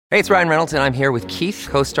Hey, it's Ryan Reynolds, and I'm here with Keith,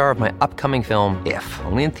 co-star of my upcoming film, If,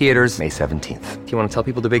 only in theaters May 17th. Do you want to tell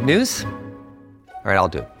people the big news? All right, I'll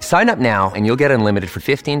do it. Sign up now and you'll get unlimited for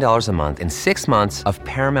 $15 a month and 6 months of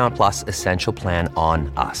Paramount Plus Essential Plan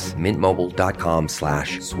on us.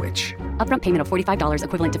 MintMobile.com/switch. Upfront payment of $45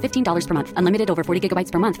 equivalent to $15 per month. Unlimited over 40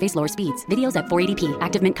 gigabytes per month. Face lower speeds. Videos at 480p.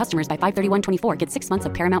 Active Mint customers by 531.24 get 6 months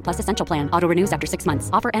of Paramount Plus Essential Plan. Auto renews after 6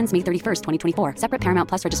 months. Offer ends May 31st, 2024. Separate Paramount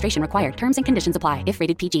Plus registration required. Terms and conditions apply if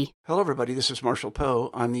rated PG. Hello, everybody. This is Marshall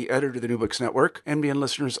Poe. I'm the editor of the New Books Network. NBN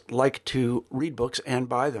listeners like to read books and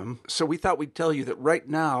buy them. So we thought we'd tell you that right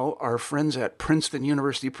now, our friends at Princeton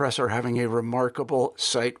University Press are having a remarkable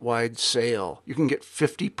site-wide sale. You can get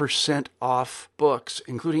 50% off books,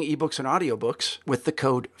 including ebooks and audiobooks, with the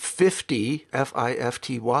code 50,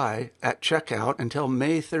 F-I-F-T-Y, at checkout until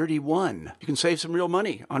May 31. You can save some real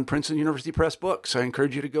money on Princeton University Press books. I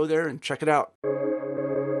encourage you to go there and check it out.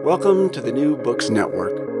 Welcome to the New Books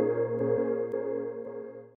Network.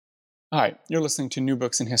 Hi, you're listening to New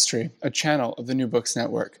Books in History, a channel of the New Books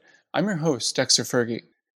Network. I'm your host, Dexter Fergie.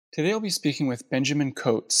 Today I'll be speaking with Benjamin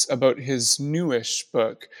Coates about his newish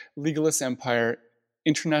book, Legalist Empire,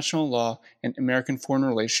 International Law and American Foreign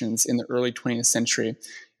Relations in the Early 20th Century.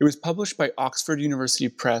 It was published by Oxford University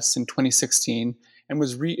Press in 2016 and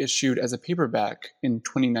was reissued as a paperback in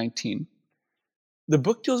 2019. The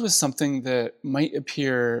book deals with something that might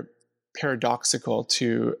appear paradoxical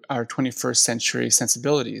to our 21st century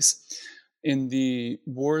sensibilities. In the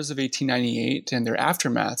wars of 1898 and their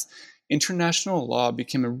aftermath, international law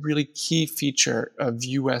became a really key feature of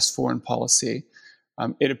U.S. foreign policy.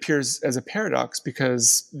 It appears as a paradox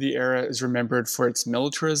because the era is remembered for its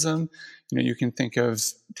militarism. You can think of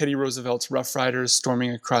Teddy Roosevelt's Rough Riders storming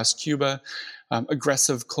across Cuba,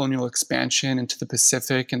 aggressive colonial expansion into the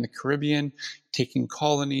Pacific and the Caribbean, taking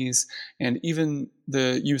colonies, and even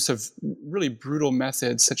the use of really brutal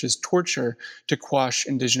methods such as torture to quash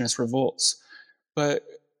indigenous revolts. But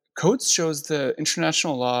Coates shows that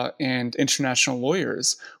international law and international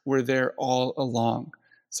lawyers were there all along.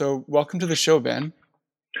 So welcome to the show, Ben.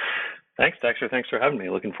 Thanks, Dexter. Thanks for having me.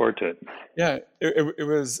 Looking forward to it. Yeah, it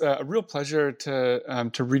was a real pleasure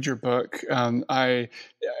to read your book. I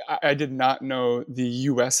did not know the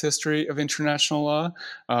U.S. history of international law,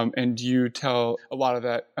 and you tell a lot of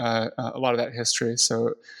that history.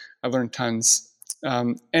 So I learned tons.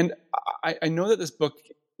 And I know that this book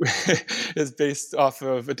is based off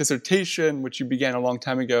of a dissertation which you began a long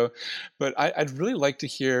time ago, but I'd really like to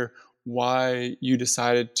hear why you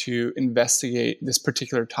decided to investigate this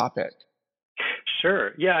particular topic.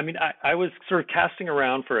 Sure. Yeah, I mean, I was sort of casting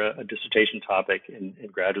around for a dissertation topic in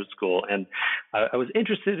graduate school, and I was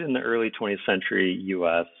interested in the early 20th century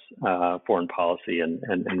U.S. Foreign policy, and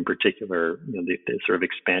in particular, the sort of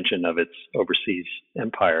expansion of its overseas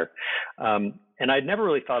empire. And I'd never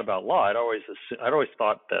really thought about law. I'd always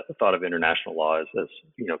thought of international law as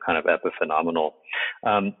kind of epiphenomenal.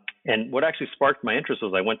 And what actually sparked my interest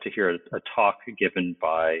was I went to hear a talk given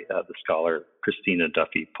by the scholar Christina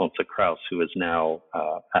Duffy Ponce Krause, who is now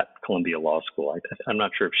at Columbia Law School. I'm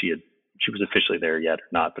not sure if she was officially there yet or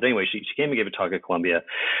not, but anyway, she came and gave a talk at Columbia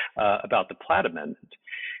about the Platt Amendment.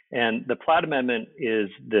 And the Platt Amendment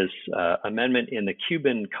is this amendment in the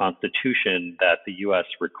Cuban Constitution that the U.S.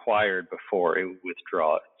 required before it would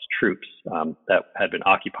withdraw its troops that had been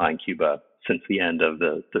occupying Cuba since the end of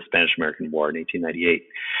the Spanish-American War in 1898.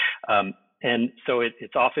 And so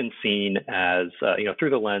it's often seen as, through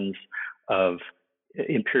the lens of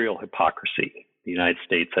imperial hypocrisy. The United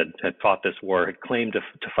States had fought this war, had claimed to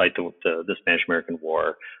fight the Spanish-American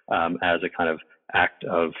War as a kind of act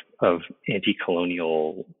of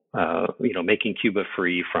anti-colonial, making Cuba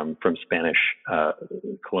free from Spanish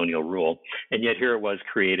colonial rule. And yet here it was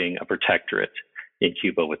creating a protectorate in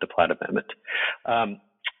Cuba with the Platt Amendment.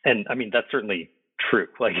 And I mean, that's certainly true.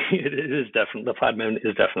 Like it is definitely, the Platt Amendment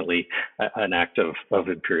is definitely an act of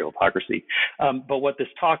imperial hypocrisy. But why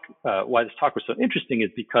this talk was so interesting is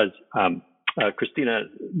because Christina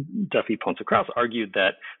Duffy Ponce Krause argued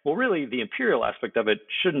that, well, really the imperial aspect of it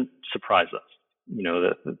shouldn't surprise us.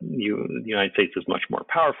 The United States is much more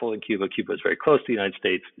powerful than Cuba. Cuba is very close to the United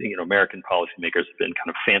States. American policymakers have been kind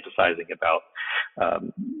of fantasizing about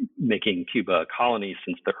making Cuba a colony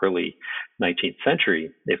since the early 19th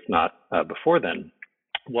century, if not before then.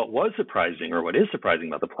 What was surprising, or what is surprising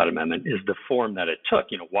about the Platt Amendment, is the form that it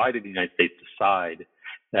took. Why did the United States decide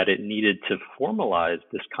that it needed to formalize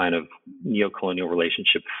this kind of neo-colonial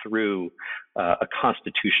relationship through a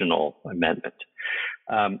constitutional amendment?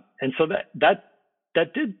 And so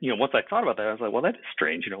that did, once I thought about that, I was like, well, that is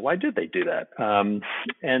strange. Why did they do that?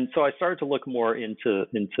 And so I started to look more into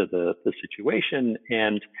the situation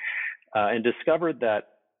and discovered that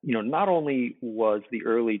not only was the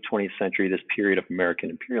early 20th century this period of American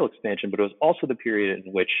imperial expansion, but it was also the period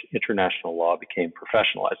in which international law became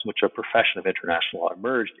professionalized, in which a profession of international law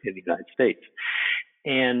emerged in the United States.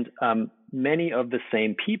 And many of the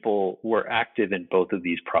same people were active in both of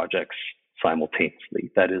these projects simultaneously.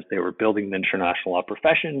 That is, they were building the international law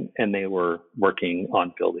profession and they were working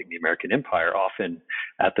on building the American empire, often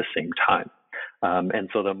at the same time. And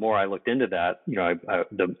so the more I looked into that,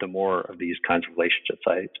 the more of these kinds of relationships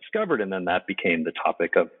I discovered, and then that became the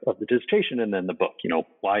topic of the dissertation and then the book.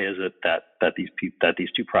 Why is it that these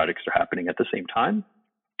two projects are happening at the same time?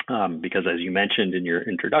 Because as you mentioned in your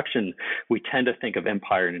introduction, we tend to think of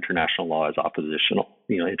empire and international law as oppositional.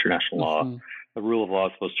 International law, the rule of law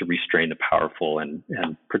is supposed to restrain the powerful and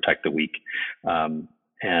protect the weak.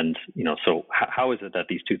 So how is it that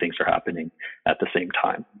these two things are happening at the same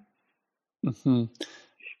time? Mm-hmm.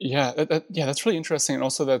 Yeah, that's really interesting, and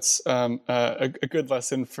also that's a good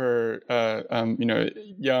lesson for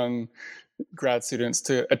young grad students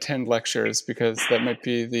to attend lectures, because that might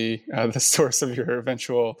be the source of your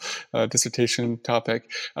eventual dissertation topic.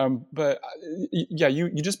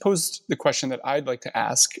 You just posed the question that I'd like to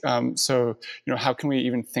ask. So how can we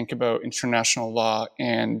even think about international law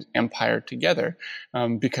and empire together?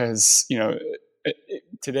 Because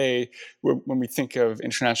today, when we think of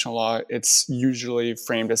international law, it's usually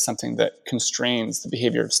framed as something that constrains the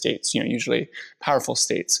behavior of states, usually powerful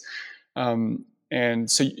states. And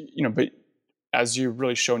so, but as you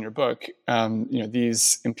really show in your book,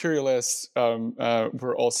 these imperialists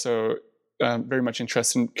were also very much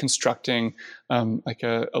interested in constructing like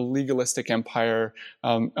a legalistic empire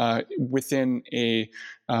within a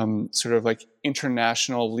sort of like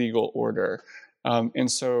international legal order.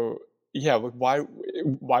 And so, why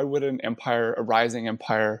would a rising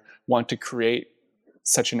empire want to create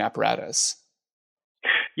such an apparatus?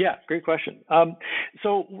 Yeah, great question.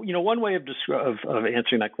 So, one way of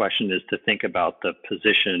answering that question is to think about the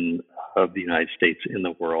position of the United States in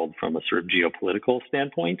the world from a sort of geopolitical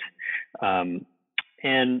standpoint.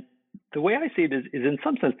 And the way I see it is in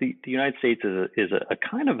some sense, the United States is a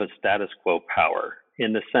kind of a status quo power,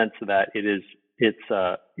 in the sense that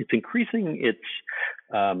it's increasing its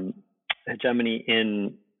hegemony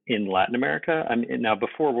in Latin America. I mean, now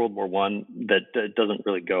before World War I, that doesn't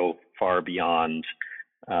really go far beyond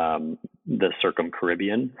the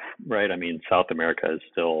Circum-Caribbean, right? I mean, South America is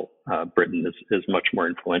still, Britain is much more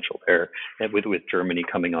influential there, with Germany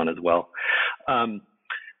coming on as well.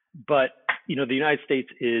 But the United States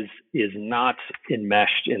is not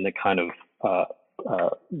enmeshed in the kind of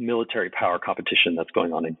military power competition that's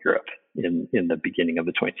going on in Europe in the beginning of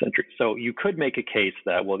the 20th century. So you could make a case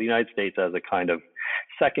that, well, the United States as a kind of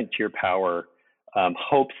second-tier power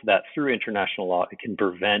hopes that through international law it can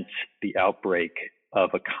prevent the outbreak of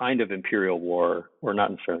a kind of imperial war, or not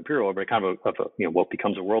necessarily imperial war, but a kind of what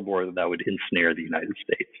becomes a world war that would ensnare the United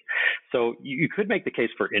States. So you could make the case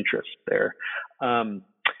for interest there.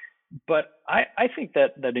 But I think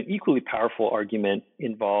that an equally powerful argument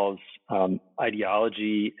involves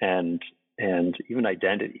ideology and even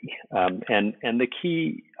identity. And the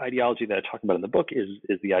key ideology that I talk about in the book is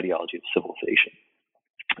the ideology of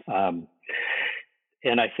civilization.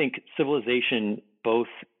 And I think civilization both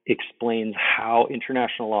explains how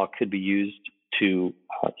international law could be used to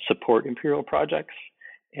support imperial projects,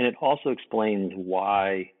 and it also explains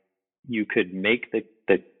why you could make the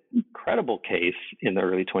credible case in the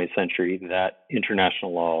early 20th century that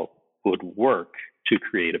international law would work to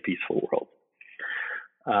create a peaceful world.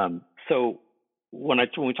 So when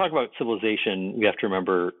we talk about civilization, we have to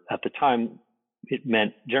remember at the time it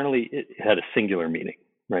had a singular meaning,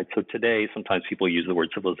 right? So today, sometimes people use the word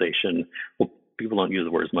civilization. Well, people don't use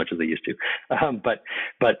the word as much as they used to. But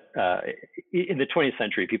in the 20th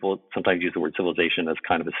century, people sometimes use the word civilization as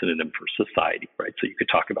kind of a synonym for society, right? So you could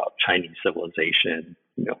talk about Chinese civilization,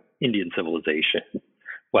 Indian civilization,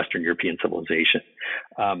 Western European civilization.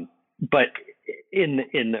 But in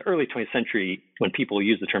the early 20th century, when people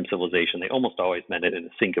use the term civilization, they almost always meant it in a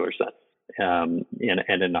singular sense. And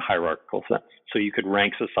in a hierarchical sense. So you could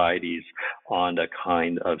rank societies on a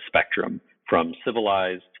kind of spectrum from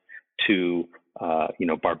civilized to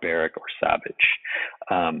barbaric or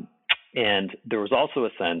savage. And there was also a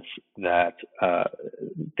sense that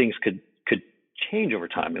things could change over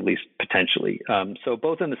time, at least potentially. So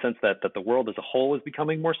both in the sense that the world as a whole was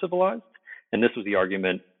becoming more civilized, and this was the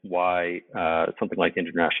argument why something like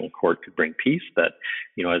international court could bring peace, that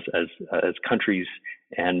as countries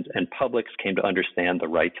and publics came to understand the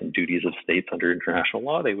rights and duties of states under international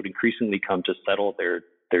law, they would increasingly come to settle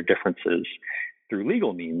their differences through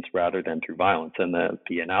legal means rather than through violence. And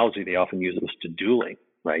the analogy they often use was to dueling,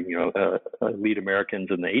 right? Elite Americans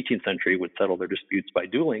in the 18th century would settle their disputes by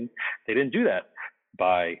dueling. They didn't do that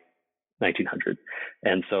by 1900.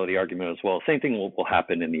 And so the argument is, well, same thing will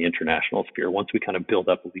happen in the international sphere. Once we kind of build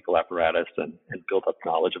up a legal apparatus and build up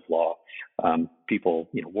knowledge of law, people,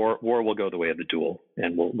 war will go the way of the duel,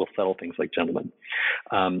 and we'll settle things like gentlemen.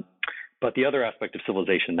 But the other aspect of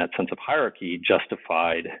civilization, that sense of hierarchy,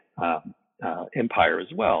 justified empire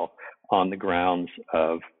as well on the grounds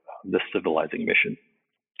of the civilizing mission.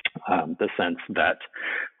 The sense that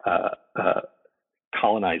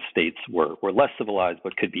colonized states were less civilized,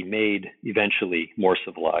 but could be made eventually more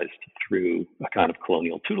civilized through a kind of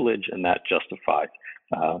colonial tutelage, and that justified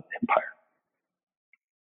empire.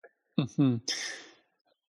 Mm-hmm.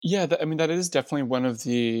 Yeah, that is definitely one of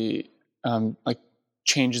the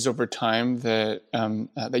changes over time that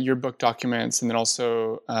that your book documents, and then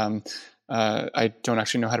also I don't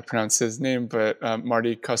actually know how to pronounce his name, but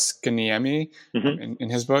Marty Koskaniemi in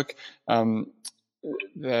his book.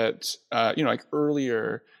 That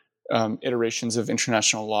earlier iterations of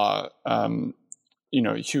international law,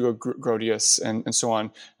 Hugo Grotius and so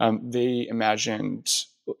on, they imagined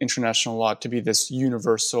international law to be this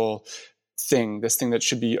universal thing, this thing that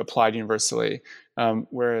should be applied universally.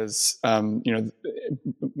 Whereas, when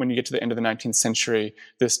you get to the end of the 19th century,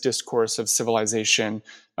 this discourse of civilization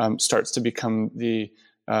starts to become the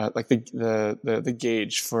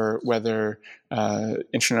gauge for whether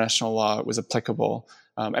international law was applicable,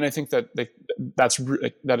 and I think that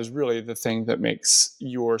that is really the thing that makes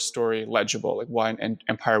your story legible. Like why an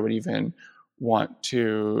empire would even want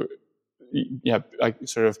to,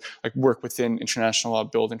 work within international law,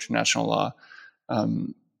 build international law. I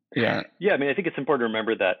think it's important to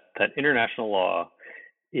remember that international law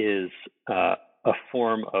is a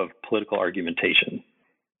form of political argumentation,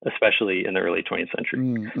 especially in the early 20th century.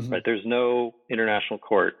 Mm-hmm. Right? There's no international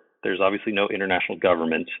court. There's obviously no international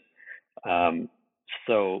government.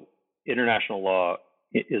 So international law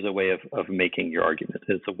is a way of making your argument.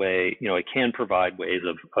 It's a way, it can provide ways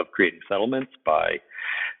of creating settlements by,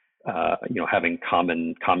 having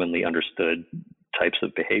commonly understood types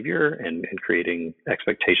of behavior and creating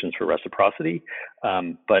expectations for reciprocity.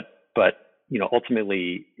 But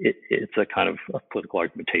ultimately, it's a kind of a political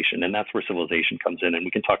argumentation, and that's where civilization comes in. And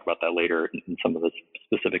we can talk about that later in some of the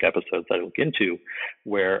specific episodes that I look into,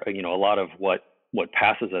 where a lot of what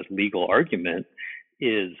passes as legal argument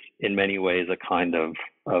is in many ways a kind of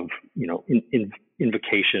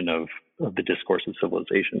invocation of the discourse of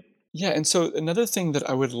civilization. Yeah, and so another thing that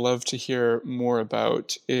I would love to hear more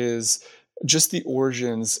about is just the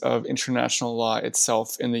origins of international law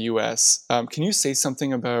itself in the U.S. Can you say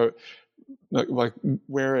something about like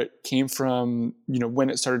where it came from, when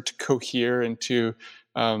it started to cohere into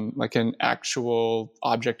like an actual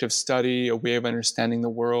object of study, a way of understanding the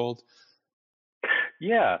world?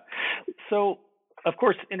 Yeah. So, of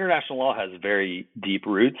course, international law has very deep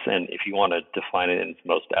roots. And if you want to define it in its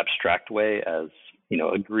most abstract way as,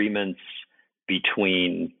 agreements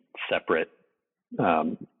between separate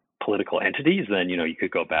political entities, then, you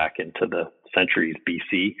could go back into the centuries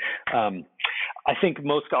BC. I think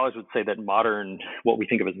most scholars would say that what we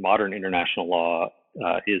think of as modern international law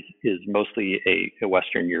is mostly a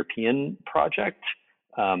Western European project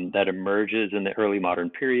that emerges in the early modern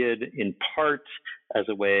period, in part as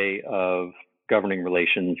a way of governing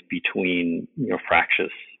relations between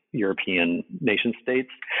fractious European nation states,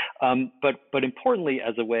 but importantly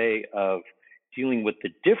as a way of dealing with the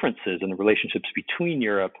differences in the relationships between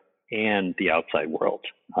Europe and the outside world.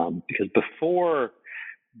 Because before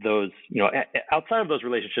those, outside of those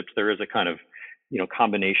relationships, there is a kind of,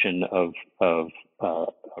 combination of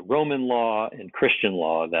Roman law and Christian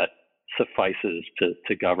law that suffices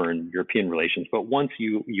to govern European relations. But once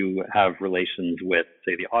you have relations with,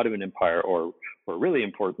 say, the Ottoman Empire, or really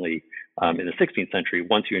importantly, in the 16th century,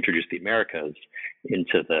 once you introduce the Americas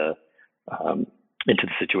into the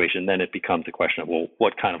situation, then it becomes a question of, well,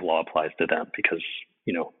 what kind of law applies to them? Because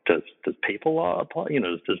does papal law apply?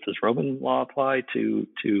 Does Roman law apply to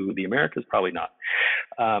the Americas? Probably not.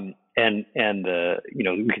 And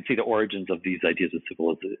we can see the origins of these ideas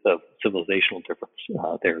of civilizational difference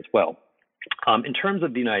there as well. In terms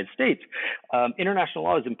of the United States, international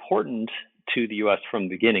law is important to the U.S. from the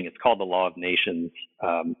beginning. It's called the Law of Nations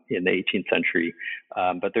in the 18th century.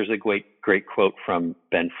 But there's a great quote from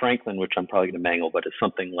Ben Franklin, which I'm probably going to mangle, but it's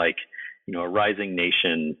something like, a rising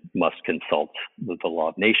nation must consult with the law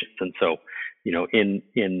of nations. And so, in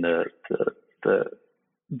the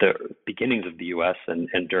beginnings of the U.S. and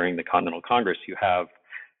during the Continental Congress, you have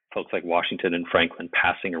folks like Washington and Franklin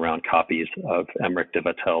passing around copies of Emmerich de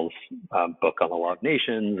Vattel's book on the law of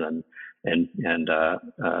nations, and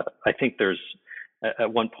I think there's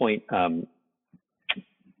at one point,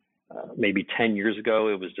 maybe 10 years ago,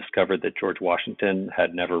 it was discovered that George Washington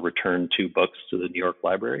had never returned 2 books to the New York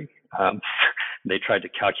Library. They tried to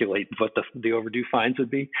calculate what the overdue fines would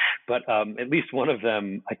be, but at least one of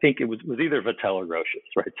them, I think it was either Vattel or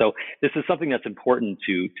Grotius, right? So this is something that's important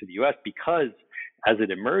to the U.S. because as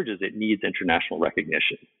it emerges, it needs international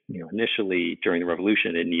recognition. Initially during the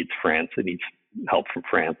Revolution, it needs France, it needs help from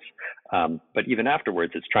France, but even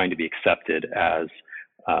afterwards, it's trying to be accepted as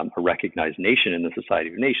a recognized nation in the Society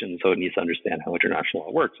of Nations, so it needs to understand how international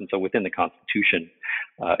law works. And so within the Constitution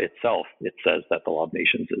itself, it says that the law of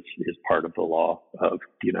nations is part of the law of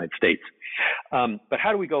the United States. But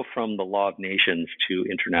how do we go from the law of nations to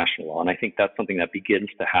international law? And I think that's something that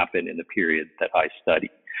begins to happen in the period that I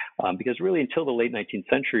study. Because really until the late 19th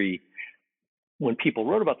century, when people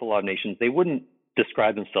wrote about the law of nations, they wouldn't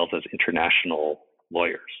describe themselves as international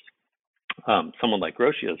lawyers. Someone like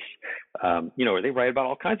Grotius, they write about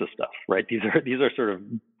all kinds of stuff, right? These are sort of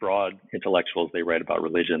broad intellectuals. They write about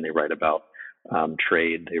religion, they write about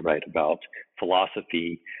trade, they write about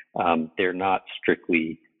philosophy. They're not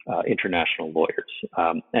strictly international lawyers.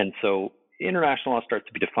 And so international law starts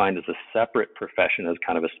to be defined as a separate profession, as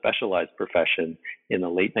kind of a specialized profession in the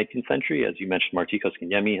late 19th century. As you mentioned, Martikos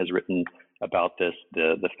Kiniemi has written about this,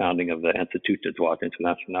 the founding of the Institut de Droit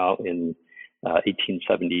International in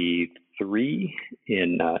 1873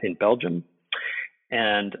 in Belgium.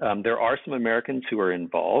 And there are some Americans who are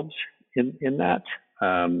involved in that.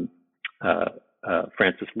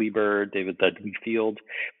 Francis Lieber, David Dudley Field,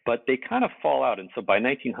 but they kind of fall out. And so by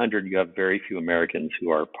 1900, you have very few Americans who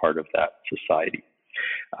are part of that society.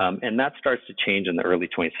 And that starts to change in the early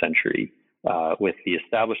 20th century with the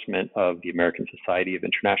establishment of the American Society of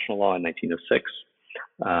International Law in 1906.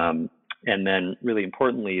 And then really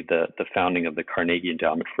importantly, the founding of the Carnegie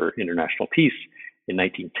Endowment for International Peace in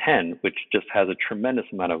 1910, which just has a tremendous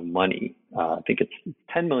amount of money. I think it's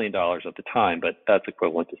 $10 million at the time, but that's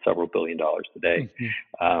equivalent to several billion dollars today.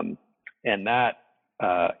 Mm-hmm. And that,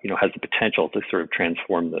 has the potential to sort of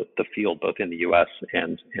transform the field, both in the U.S.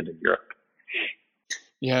 and in Europe.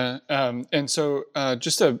 Yeah. And so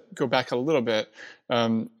just to go back a little bit,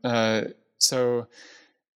 so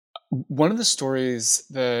one of the stories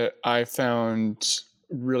that I found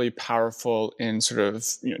really powerful in sort of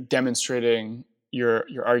demonstrating your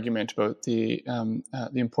argument about the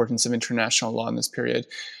importance of international law in this period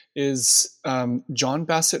is John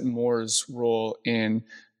Bassett Moore's role in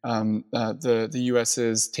the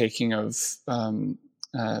U.S.'s taking of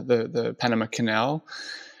the Panama Canal.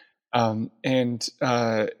 And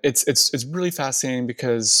it's really fascinating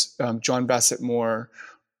because John Bassett Moore,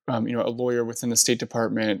 a lawyer within the State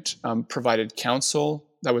Department, provided counsel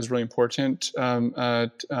that was really important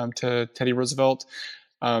to Teddy Roosevelt.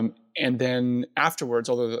 And then afterwards,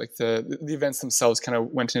 although like the events themselves kind of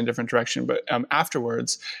went in a different direction, but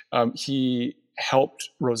afterwards, he helped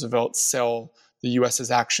Roosevelt sell the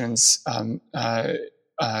U.S.'s actions to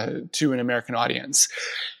an American audience.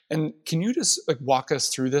 And can you just walk us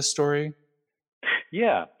through this story?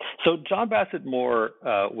 Yeah. So John Bassett Moore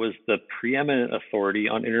was the preeminent authority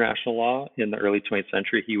on international law in the early 20th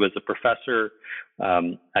century. He was a professor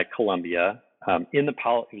at Columbia. He was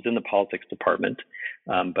in the politics department,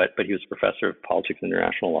 but he was a professor of politics and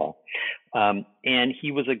international law. And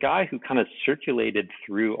he was a guy who kind of circulated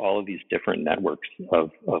through all of these different networks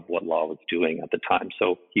of what law was doing at the time.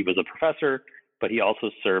 So he was a professor, but he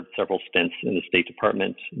also served several stints in the State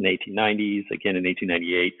Department in the 1890s, again in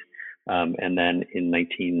 1898, and then in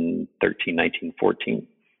 1913, 1914.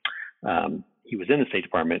 He was in the State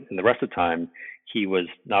Department, and the rest of the time, he was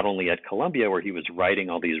not only at Columbia, where he was writing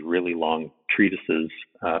all these really long treatises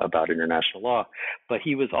about international law, but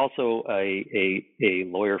he was also a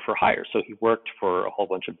lawyer for hire. So he worked for a whole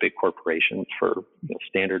bunch of big corporations, for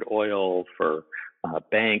Standard Oil, for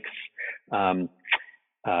banks.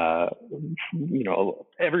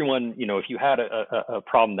 Everyone, if you had a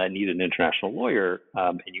problem that needed an international lawyer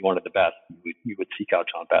and you wanted the best, you would seek out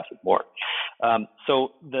John Bassett Moore.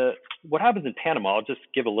 So what happens in Panama, I'll just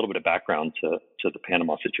give a little bit of background to the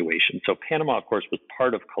Panama situation. So Panama, of course, was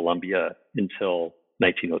part of Colombia until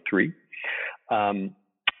 1903.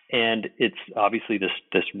 And it's obviously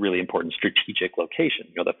this really important strategic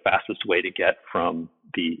location. The fastest way to get from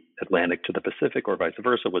the Atlantic to the Pacific or vice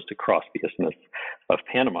versa was to cross the Isthmus of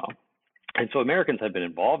Panama. And so Americans had been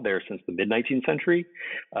involved there since the mid-19th century.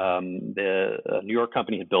 The New York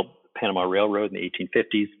Company had built Panama Railroad in the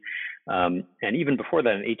 1850s. And even before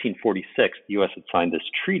that, in 1846, the U.S. had signed this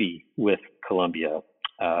treaty with Colombia,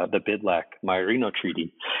 the Bidlack-Mayarino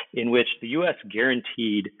Treaty, in which the U.S.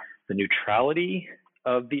 guaranteed the neutrality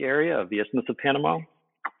of the area of the Isthmus of Panama,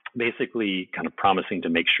 basically kind of promising to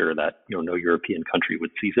make sure that no European country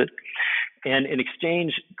would seize it. And in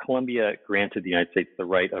exchange, Colombia granted the United States the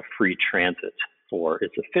right of free transit for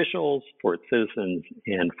its officials, for its citizens,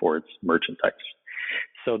 and for its merchandise.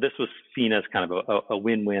 So this was seen as kind of a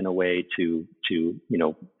win-win, a way to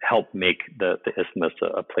help make the isthmus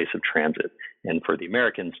a place of transit, and for the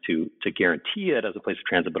Americans to guarantee it as a place of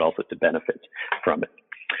transit, but also to benefit from it.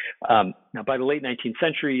 Now, by the late 19th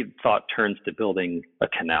century, thought turns to building a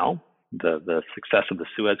canal. The success of the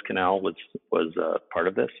Suez Canal was part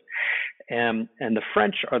of this, and the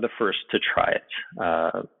French are the first to try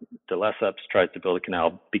it. De Lesseps tries to build a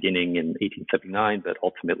canal beginning in 1879, but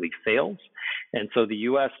ultimately fails, and so the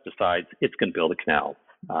U.S. decides it's going to build a canal,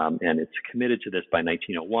 and it's committed to this by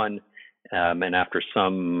 1901. And after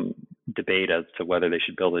some debate as to whether they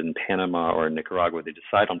should build it in Panama or in Nicaragua, they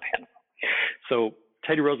decide on Panama. So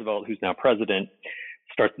Teddy Roosevelt, who's now president,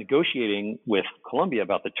 starts negotiating with Colombia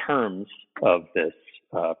about the terms of this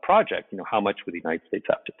project. How much would the United States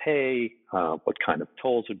have to pay? What kind of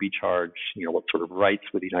tolls would be charged? What sort of rights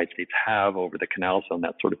would the United States have over the canal zone,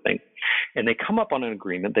 that sort of thing. And they come up on an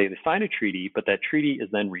agreement. They sign a treaty, but that treaty is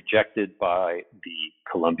then rejected by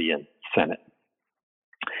the Colombian Senate.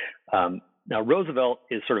 Now, Roosevelt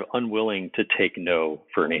is sort of unwilling to take no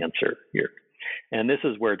for an answer here. And this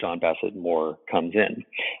is where John Bassett Moore comes in.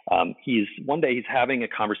 One day he's having a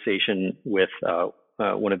conversation with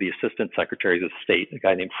one of the assistant secretaries of state, a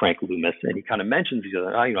guy named Frank Loomis, and he kind of mentions,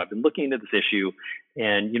 I've been looking into this issue,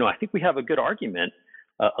 and I think we have a good argument,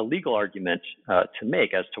 a legal argument to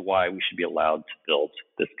make as to why we should be allowed to build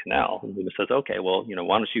this canal. And Loomis says, okay, well,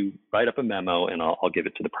 why don't you write up a memo and I'll give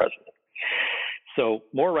it to the president. So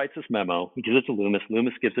Moore writes this memo. He gives it to Loomis.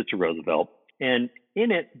 Loomis gives it to Roosevelt. And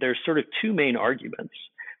in it, there's sort of two main arguments.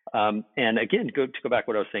 And again, to go back to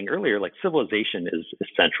what I was saying earlier, like civilization is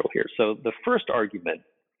central here. So the first argument,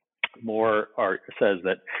 Moore says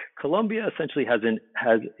that Colombia essentially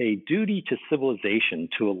has a duty to civilization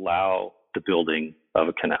to allow the building of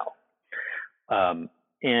a canal.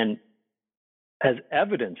 And as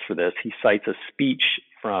evidence for this, he cites a speech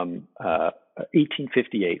from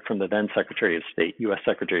 1858 from the then Secretary of State, U.S.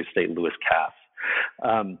 Secretary of State Lewis Cass,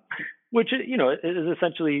 which is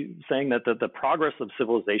essentially saying that the progress of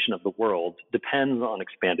civilization of the world depends on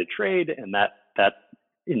expanded trade, and that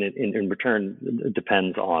in return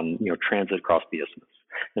depends on transit across the isthmus.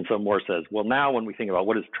 And so Moore says, well, now when we think about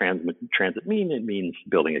what does transit mean, it means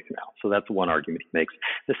building a canal. So that's one argument he makes.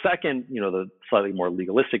 The second, the slightly more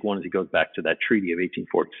legalistic one, is he goes back to that treaty of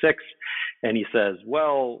 1846, and he says,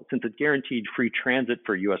 well, since it guaranteed free transit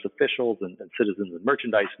for U.S. officials and citizens and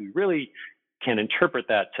merchandise, we really can interpret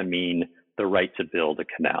that to mean the right to build a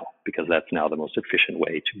canal, because that's now the most efficient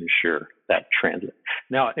way to ensure that transit.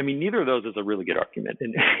 Now, I mean, neither of those is a really good argument,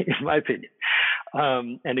 in my opinion.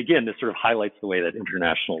 And again, this sort of highlights the way that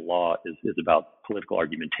international law is about political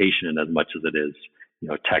argumentation in as much as it is,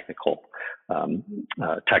 technical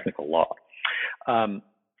law.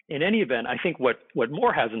 In any event, I think what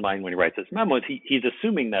Moore has in mind when he writes this memo is he's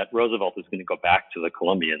assuming that Roosevelt is going to go back to the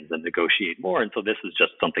Colombians and negotiate more, and so this is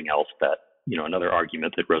just something else that, another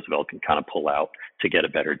argument that Roosevelt can kind of pull out to get a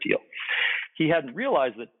better deal. He hadn't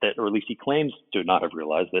realized that, or at least he claims to not have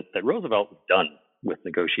realized that Roosevelt was done with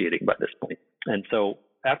negotiating by this point. And so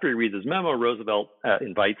after he reads his memo, Roosevelt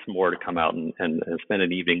invites Moore to come out and spend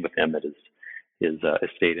an evening with him at his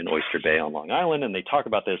estate in Oyster Bay on Long Island, and they talk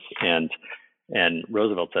about this. And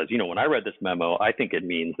Roosevelt says, when I read this memo, I think it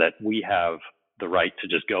means that we have the right to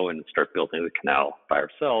just go and start building the canal by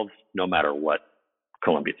ourselves, no matter what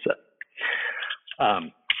Colombia said.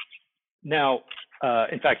 Now,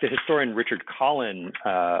 in fact, the historian Richard Collin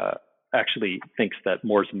actually thinks that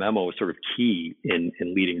Moore's memo was sort of key in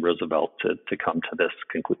leading Roosevelt to come to this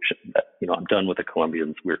conclusion that, I'm done with the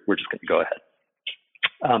Colombians. We're just going to go ahead.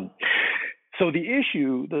 So the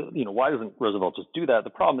issue, why doesn't Roosevelt just do that?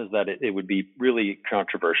 The problem is that it would be really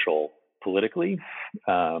controversial politically.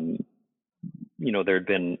 There had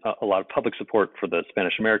been a lot of public support for the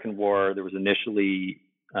Spanish-American War. There was initially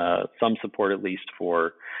some support, at least,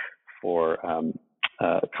 for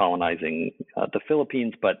colonizing the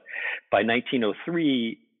Philippines. But by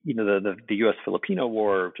 1903, the U.S.-Filipino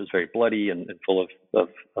War, which was very bloody and full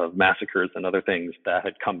of massacres and other things, that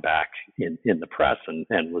had come back in the press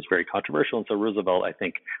and was very controversial. And so Roosevelt, I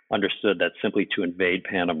think, understood that simply to invade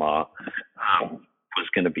Panama was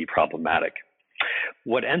going to be problematic.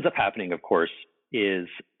 What ends up happening, of course, is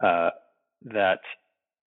that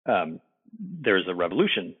there's a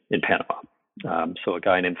revolution in Panama. So a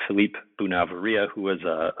guy named Philippe Bounavaria, who was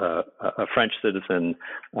a French citizen,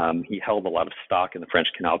 he held a lot of stock in the French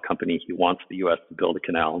Canal Company. He wants the U.S. to build a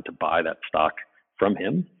canal and to buy that stock from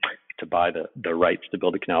him to buy the rights to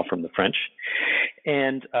build a canal from the French.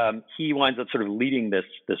 And he winds up sort of leading this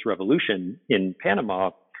revolution in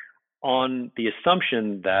Panama on the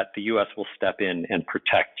assumption that the U.S. will step in and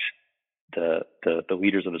protect the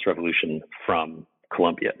leaders of this revolution from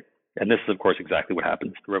Colombia. And this is, of course, exactly what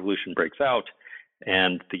happens. The revolution breaks out,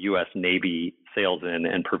 and the U.S. Navy sails in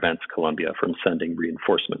and prevents Colombia from sending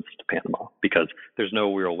reinforcements to Panama because there's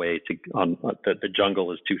no real way to. The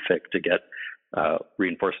jungle is too thick to get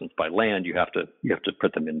reinforcements by land. You have to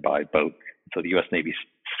put them in by boat. So the U.S. Navy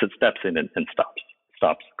steps in and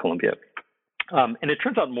stops Colombia. And it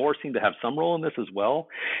turns out Moore seemed to have some role in this as well.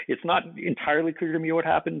 It's not entirely clear to me what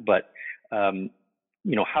happened, but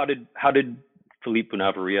how did Felipe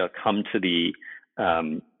Bounavarilla come to the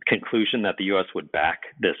conclusion that the U.S. would back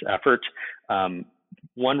this effort?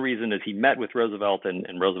 One reason is he met with Roosevelt,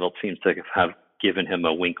 and Roosevelt seems to have given him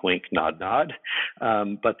a wink, wink, nod, nod.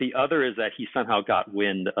 But the other is that he somehow got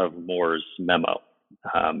wind of Moore's memo,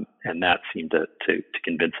 and that seemed to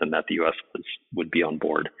convince him that the U.S. would be on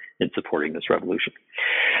board in supporting this revolution.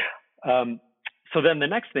 So then the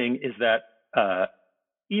next thing is that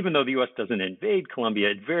even though the U.S. doesn't invade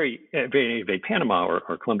Colombia, invade Panama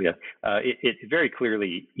or Colombia, it very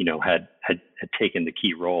clearly, had taken the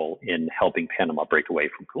key role in helping Panama break away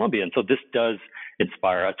from Colombia. And so this does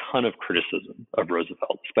inspire a ton of criticism of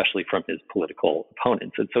Roosevelt, especially from his political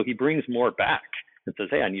opponents. And so he brings Moore back and says,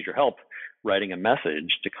 hey, I need your help writing a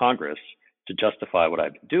message to Congress to justify what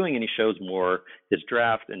I've been doing. And he shows Moore his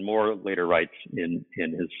draft, and Moore later writes in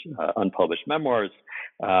his unpublished memoirs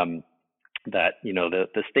that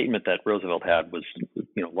the statement that Roosevelt had was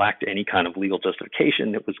lacked any kind of legal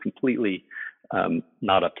justification. It was completely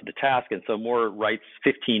not up to the task. And so Moore writes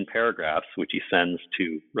 15 paragraphs, which he sends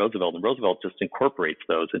to Roosevelt, and Roosevelt just incorporates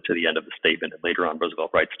those into the end of the statement. And later on,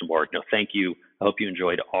 Roosevelt writes to Moore, thank you. I hope you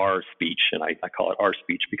enjoyed our speech. And I call it our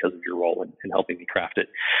speech because of your role in helping me craft it.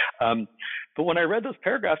 But when I read those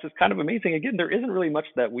paragraphs, it's kind of amazing. Again, there isn't really much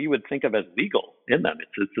that we would think of as legal in them.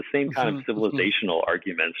 It's the same kind of civilizational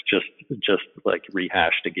arguments, just like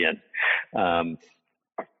rehashed again.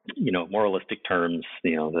 Moralistic terms.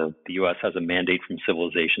 The U.S. has a mandate from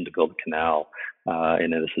civilization to build a canal,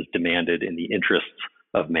 and this is demanded in the interests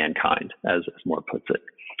of mankind, as Moore puts it.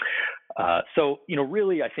 So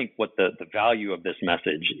really, I think what the value of this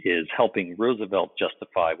message is helping Roosevelt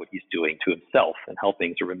justify what he's doing to himself and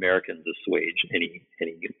helping sort of Americans assuage any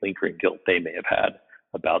lingering guilt they may have had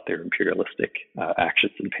about their imperialistic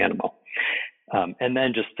actions in Panama. And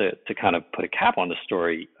then just to kind of put a cap on the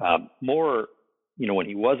story, Moore, when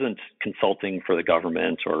he wasn't consulting for the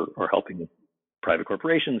government or helping private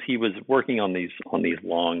corporations, he was working on these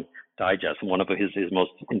long digests. And one of his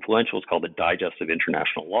most influential is called the Digest of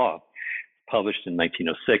International Law, published in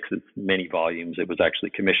 1906. It's many volumes. It was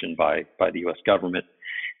actually commissioned by the U.S. government.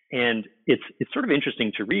 And it's sort of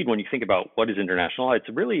interesting to read when you think about what is international law. It's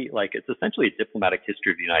really it's essentially a diplomatic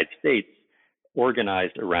history of the United States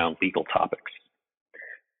organized around legal topics.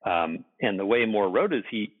 And the way Moore wrote is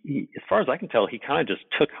he, as far as I can tell, he kind of just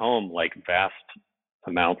took home vast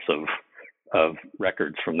amounts of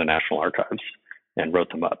records from the National Archives and wrote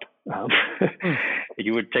them up.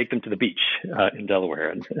 You would take them to the beach in Delaware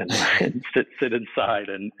and sit inside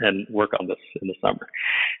and work on this in the summer.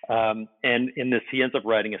 And in this, he ends up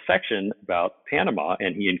writing a section about Panama,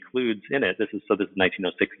 and he includes in it, this is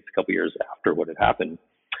 1906, it's a couple years after what had happened.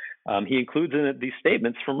 He includes in it these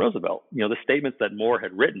statements from Roosevelt. The statements that Moore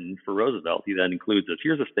had written for Roosevelt, he then includes as,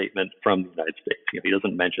 here's a statement from the United States. He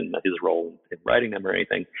doesn't mention his role in writing them or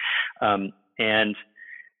anything.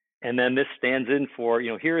 And then this stands in for,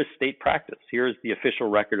 here is state practice. Here is the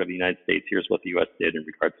official record of the United States. Here's what the U.S. did in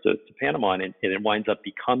regards to Panama. And it winds up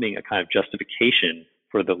becoming a kind of justification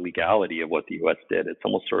for the legality of what the U.S. did. It's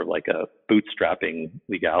almost sort of like a bootstrapping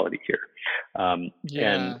legality here. I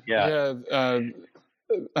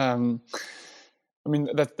mean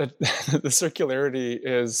that the circularity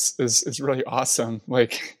is really awesome.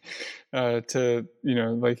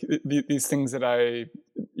 These things that I,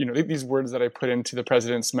 these words that I put into the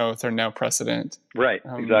president's mouth are now precedent. Right.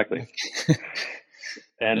 Exactly.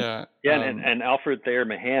 And Alfred Thayer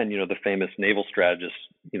Mahan, the famous naval strategist,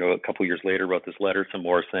 a couple years later wrote this letter to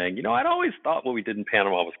Moore saying, I'd always thought what we did in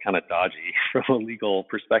Panama was kind of dodgy from a legal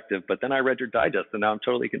perspective, but then I read your digest and now I'm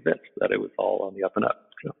totally convinced that it was all on the up and up.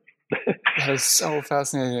 So. That is so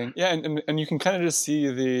fascinating. Yeah, and you can kind of just see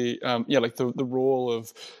the the role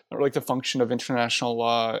of, or the function of international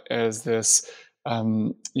law as this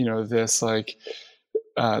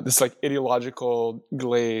this ideological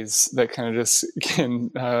glaze that kind of just can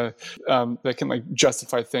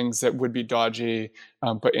justify things that would be dodgy,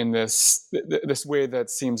 but in this way that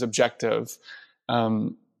seems objective.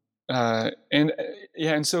 And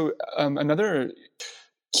so another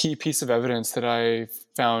key piece of evidence that I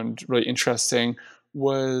found really interesting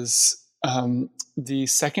was the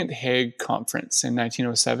Second Hague Conference in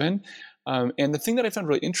 1907. And the thing that I found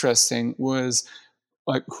really interesting was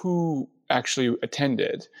like who actually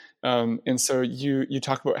attended. And so you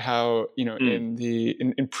talk about how,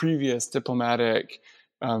 in previous diplomatic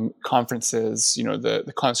conferences,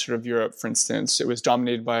 the Concert of Europe, for instance, it was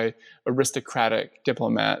dominated by aristocratic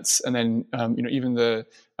diplomats, and then even the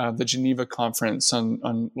Geneva Conference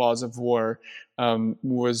on laws of war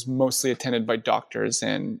was mostly attended by doctors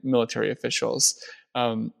and military officials.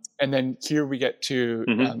 And then here we get to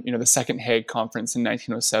the Second Hague Conference in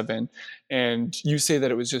 1907, and you say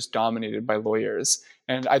that it was just dominated by lawyers,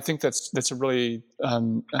 and I think that's a really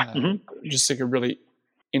just like a really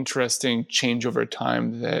interesting change over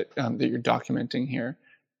time that you're documenting here.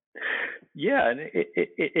 Yeah, and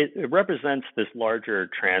it represents this larger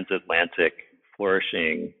transatlantic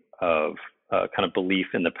flourishing of kind of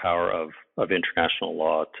belief in the power of international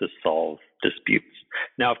law to solve disputes.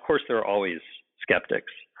 Now, of course, there are always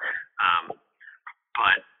skeptics,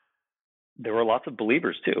 but there were lots of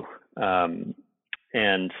believers too.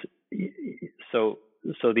 And so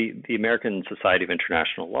the American Society of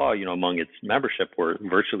International Law, among its membership were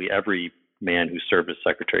virtually every man who served as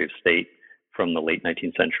Secretary of State from the late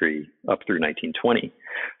 19th century up through 1920.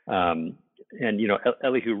 And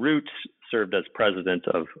Elihu Root served as president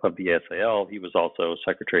of the ASAL. He was also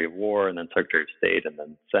Secretary of War and then Secretary of State and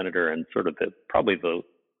then Senator, and sort of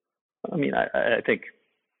I think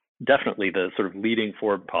definitely the sort of leading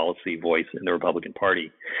foreign policy voice in the Republican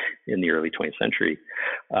Party in the early 20th century,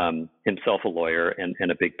 himself a lawyer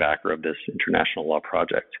and a big backer of this international law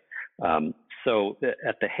project. So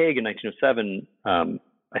at The Hague in 1907,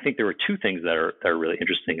 I think there were two things that are really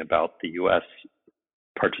interesting about the U.S.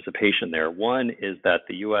 participation there. One is that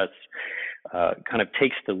the U.S. Kind of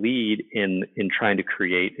takes the lead in trying to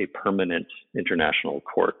create a permanent international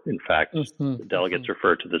court. In fact, the delegates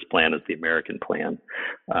refer to this plan as the American plan.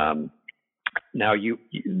 Now,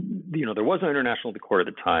 there was an international court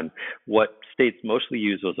at the time. What states mostly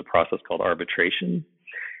used was a process called arbitration,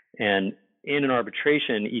 and in an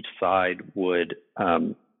arbitration, each side would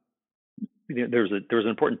there was an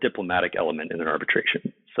important diplomatic element in an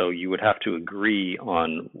arbitration. So you would have to agree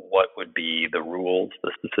on what would be the rules,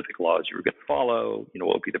 the specific laws you were going to follow,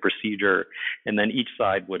 what would be the procedure, and then each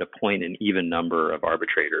side would appoint an even number of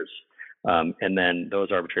arbitrators. And then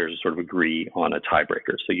those arbitrators would sort of agree on a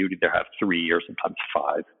tiebreaker. So you'd either have 3 or sometimes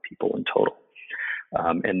 5 people in total.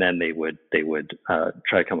 And then they would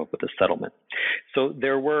try to come up with a settlement. So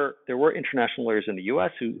there were international lawyers in the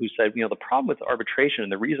U.S. who said, the problem with arbitration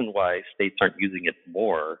and the reason why states aren't using it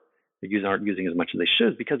more, aren't using as much as they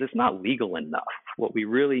should, is because it's not legal enough. What we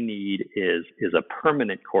really need is a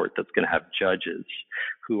permanent court that's going to have judges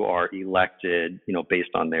who are elected,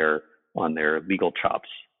 based on their legal chops,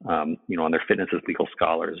 on their fitness as legal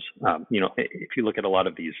scholars. If you look at a lot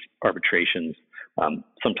of these arbitrations,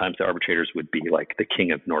 sometimes the arbitrators would be like the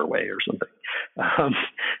king of Norway or something.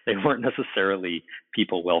 They weren't necessarily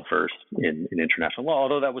people well versed in international law,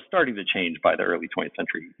 although that was starting to change by the early 20th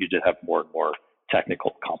century. You did have more and more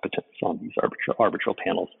technical competence on these arbitral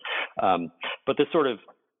panels. But this sort of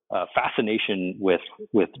fascination with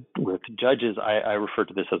judges, I refer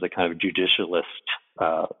to this as a kind of judicialist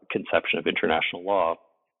conception of international law.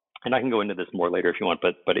 And I can go into this more later if you want,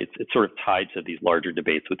 but it's sort of tied to these larger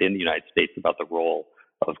debates within the United States about the role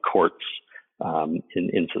of courts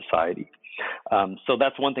in society. So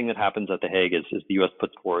that's one thing that happens at The Hague is the U.S.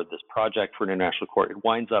 puts forward this project for an international court. It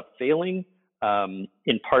winds up failing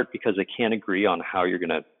in part because it can't agree on how you're going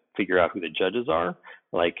to figure out who the judges are.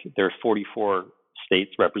 Like there's 44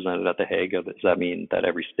 states represented at The Hague. Does that mean that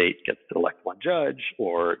every state gets to elect one judge,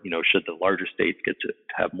 or should the larger states get to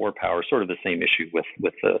have more power? Sort of the same issue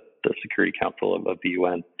with the Security Council of the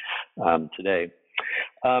UN today.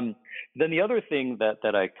 Then the other thing that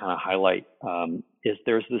I kind of highlight is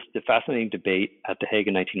there's this fascinating debate at The Hague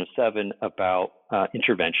in 1907 about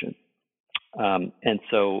intervention, and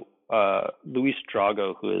so Luis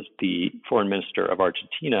Drago, who is the foreign minister of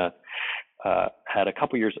Argentina, had a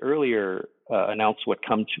couple years earlier announced what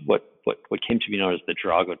came to be known as the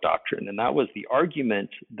Drago Doctrine. And that was the argument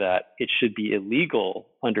that it should be illegal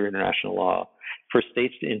under international law for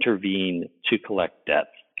states to intervene to collect debts.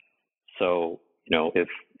 So, if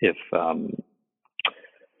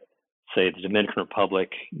say the Dominican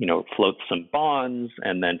Republic, floats some bonds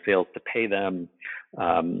and then fails to pay them,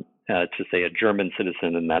 to say a German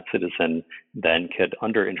citizen, and that citizen then could,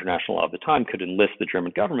 under international law of the time, could enlist the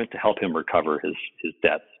German government to help him recover his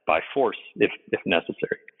debts by force if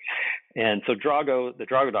necessary. And so the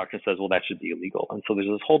Drago Doctrine says, well, that should be illegal. And so there's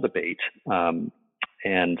this whole debate, and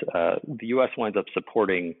the U.S. winds up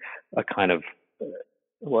supporting a kind of,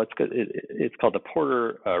 it's called the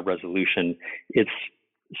Porter Resolution. It's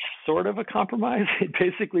sort of a compromise. It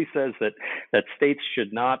basically says that states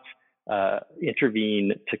should not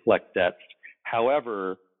intervene to collect debts.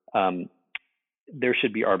 However, there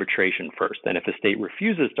should be arbitration first. And if a state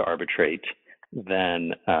refuses to arbitrate,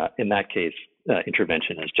 then in that case,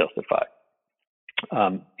 intervention is justified.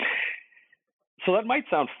 So that might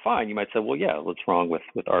sound fine. You might say, well, yeah, what's wrong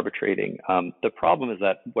with arbitrating? The problem is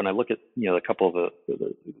that when I look at a couple of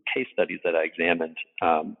the case studies that I examined,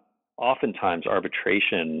 oftentimes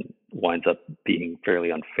arbitration winds up being fairly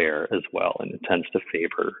unfair as well, and it tends to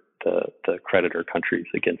favor the creditor countries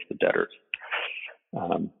against the debtors.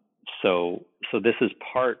 So this is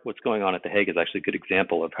what's going on at The Hague is actually a good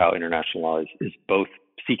example of how international law is both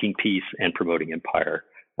seeking peace and promoting empire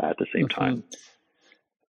at the same time.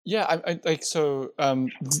 Yeah, I like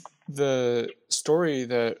the story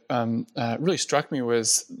that really struck me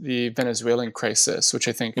was the Venezuelan crisis, which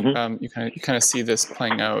I think you kind of see this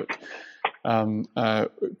playing out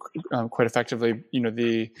quite effectively.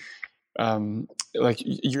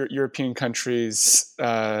 European countries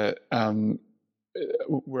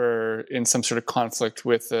were in some sort of conflict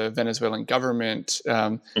with the Venezuelan government,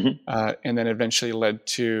 and then eventually led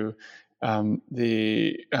to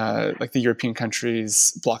the European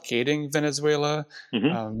countries blockading Venezuela,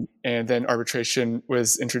 and then arbitration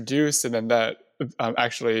was introduced, and then that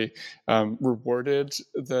actually rewarded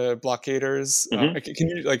the blockaders.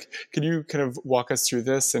 Can you kind of walk us through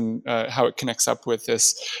this and how it connects up with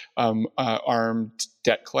this armed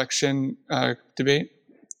debt collection debate?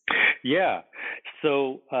 Yeah.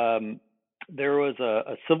 So there was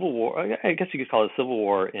a civil war. I guess you could call it a civil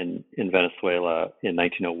war in Venezuela in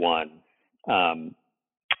 1901.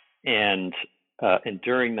 And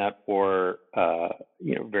during that war,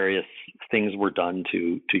 various things were done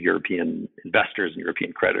to European investors and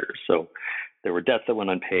European creditors. So there were debts that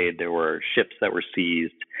went unpaid. There were ships that were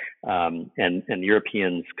seized, and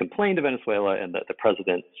Europeans complained to Venezuela, and the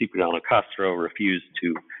president Cipriano Castro refused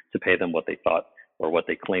to pay them what they thought or what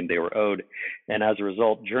they claimed they were owed. And as a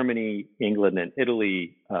result, Germany, England, and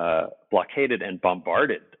Italy blockaded and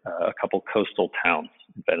bombarded a couple coastal towns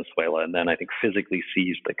in Venezuela, and then I think physically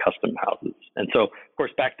seized the custom houses. And so, of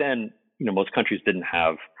course, back then, most countries didn't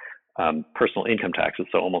have personal income taxes,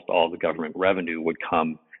 so almost all of the government revenue would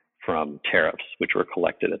come from tariffs, which were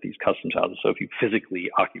collected at these customs houses. So if you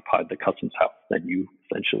physically occupied the customs house, then you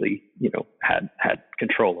essentially, had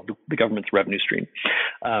control of the government's revenue stream.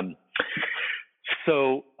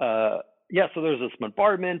 So there was this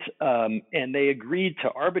bombardment, and they agreed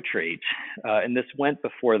to arbitrate, and this went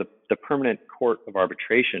before the Permanent Court of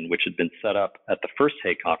Arbitration, which had been set up at the First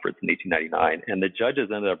Hague Conference in 1899, and the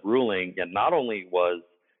judges ended up ruling, and not only was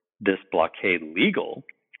this blockade legal,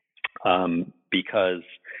 because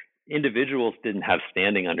individuals didn't have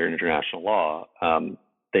standing under international law,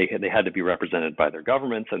 they had to be represented by their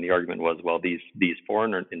governments, and the argument was, well, these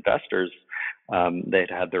foreign investors, they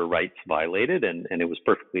had their rights violated, and it was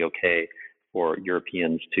perfectly okay for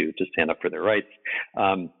Europeans to stand up for their rights.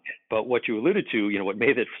 But what you alluded to, what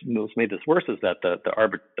made this worse is that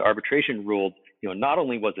the arbitration ruled, not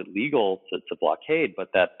only was it legal to blockade,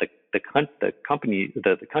 but that the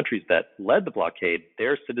countries that led the blockade,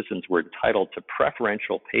 their citizens were entitled to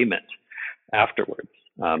preferential payment afterwards,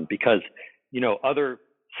 because other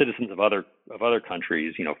citizens of other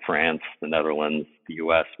countries, France, the Netherlands, the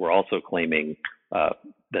U.S., were also claiming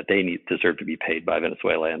that they deserve to be paid by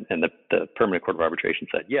Venezuela, and the Permanent Court of Arbitration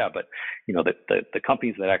said, yeah, but the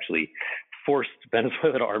companies that actually forced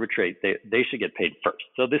Venezuela to arbitrate, they should get paid first.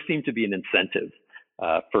 So this seemed to be an incentive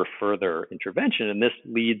for further intervention, and this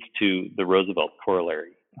leads to the Roosevelt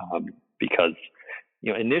corollary, because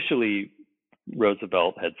initially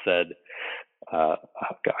Roosevelt had said,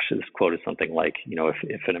 this quote is something like,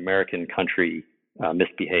 if an American country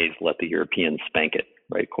misbehaves, let the Europeans spank it,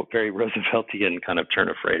 right? Very Rooseveltian kind of turn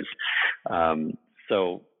of phrase.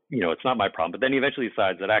 So, it's not my problem. But then he eventually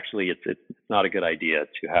decides that actually it's not a good idea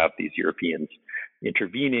to have these Europeans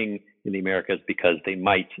intervening in the Americas, because they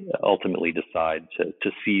might ultimately decide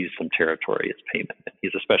to seize some territory as payment. And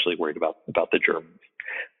he's especially worried about the Germans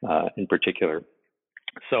in particular.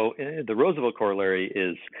 So the Roosevelt corollary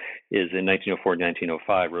is in 1904 to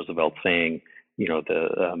 1905, Roosevelt saying,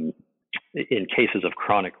 in cases of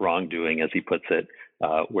chronic wrongdoing, as he puts it,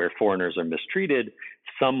 where foreigners are mistreated,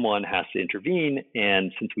 someone has to intervene.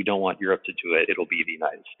 And since we don't want Europe to do it, it'll be the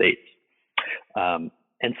United States.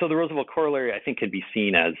 And so the Roosevelt corollary, I think, can be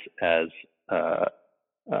seen as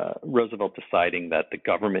Roosevelt deciding that the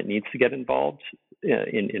government needs to get involved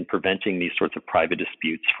in preventing these sorts of private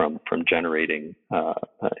disputes from generating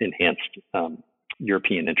enhanced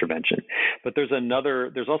European intervention. But there's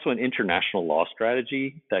also an international law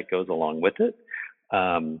strategy that goes along with it,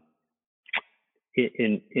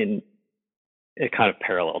 in a kind of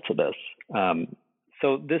parallel to this.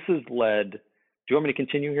 So this has led. Do you want me to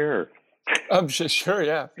continue here? Or? Sure,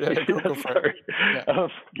 yeah. Go for it.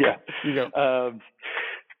 Yeah. You go.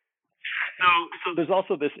 So there's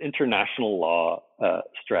also this international law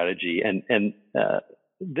strategy, and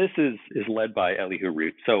this is led by Elihu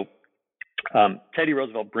Root. So Teddy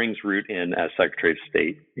Roosevelt brings Root in as Secretary of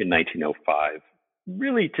State in 1905,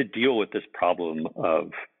 really to deal with this problem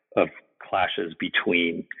of clashes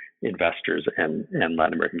between investors and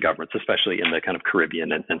Latin American governments, especially in the kind of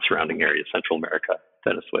Caribbean and surrounding areas, Central America,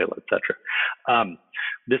 Venezuela, et cetera.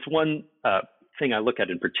 This one thing I look at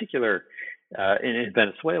in particular in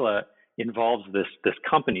Venezuela involves this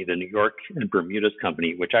company, the New York and Bermudas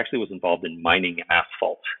Company, which actually was involved in mining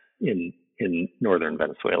asphalt in northern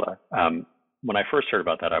Venezuela. When I first heard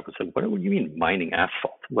about that, I was like, what do you mean mining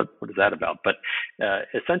asphalt? What is that about? But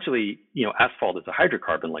essentially, asphalt is a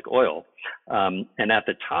hydrocarbon like oil. And at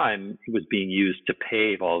the time, it was being used to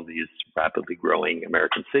pave all of these rapidly growing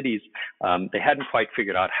American cities. They hadn't quite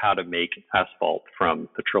figured out how to make asphalt from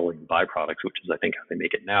petroleum byproducts, which is, I think, how they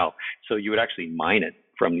make it now. So you would actually mine it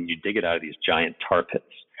you dig it out of these giant tar pits.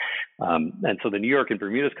 And so the New York and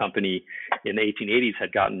Bermudas Company in the 1880s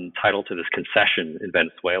had gotten title to this concession in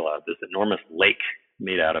Venezuela, this enormous lake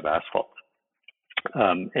made out of asphalt.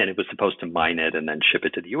 And it was supposed to mine it and then ship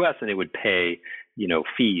it to the U.S., and it would pay,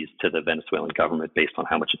 fees to the Venezuelan government based on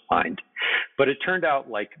how much it mined. But it turned out,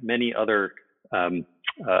 like many other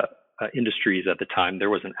industries at the time,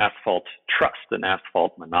 there was an asphalt trust, an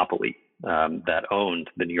asphalt monopoly that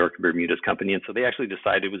owned the New York and Bermudas Company. And so they actually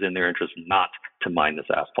decided it was in their interest not to mine this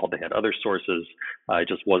asphalt. They had other sources. It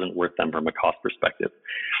just wasn't worth them from a cost perspective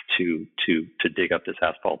to dig up this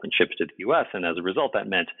asphalt and ship it to the U.S. And as a result, that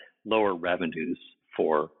meant lower revenues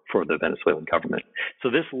for the Venezuelan government.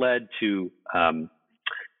 So this led to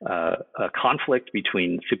a conflict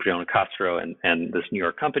between Cipriano Castro and this New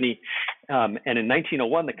York company. And in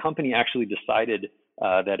 1901, the company actually decided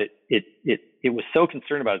that it was so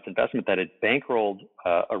concerned about its investment that it bankrolled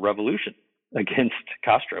a revolution against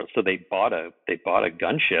Castro. So they bought a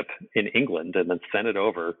gunship in England and then sent it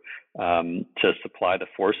over to supply the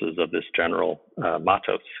forces of this General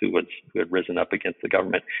Matos, who had risen up against the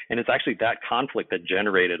government. And it's actually that conflict that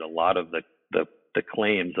generated a lot of the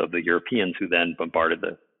claims of the Europeans, who then bombarded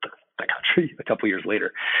the country a couple years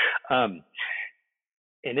later.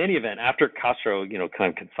 In any event, after Castro, kind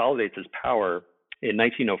of consolidates his power, in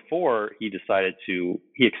 1904, he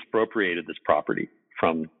expropriated this property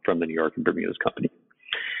from the New York and Bermudas Company.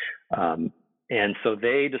 And so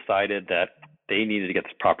they decided that they needed to get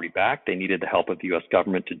this property back. They needed the help of the U.S.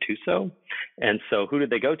 government to do so. And so who did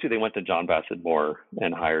they go to? They went to John Bassett Moore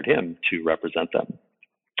and hired him to represent them.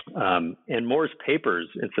 And Moore's papers,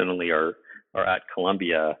 incidentally, are at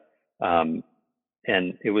Columbia.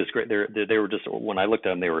 And it was great. They were just, when I looked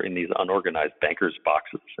at them, they were in these unorganized bankers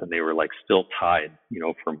boxes, and they were like still tied,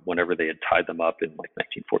 from whenever they had tied them up in like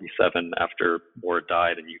 1947 after Moore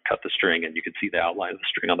died, and you cut the string and you could see the outline of the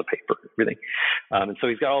string on the paper, everything. And so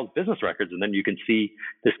he's got all his business records, and then you can see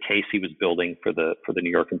this case he was building for the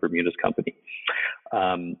New York and Bermudas Company.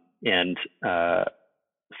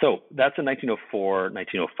 So that's in 1904,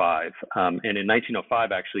 1905. And in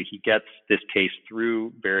 1905, actually, he gets this case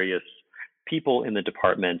through various people in the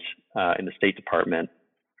department, in the State Department,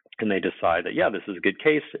 and they decide that, this is a good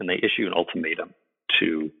case, and they issue an ultimatum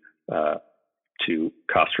to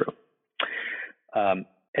Castro.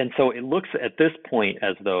 And so it looks at this point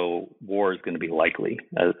as though war is going to be likely,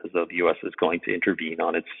 as though the U.S. is going to intervene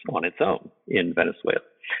on its own in Venezuela.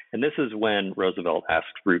 And this is when Roosevelt asks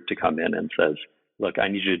Root to come in and says, look, I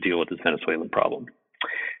need you to deal with this Venezuelan problem.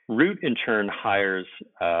 Root, in turn, hires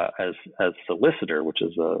as solicitor, which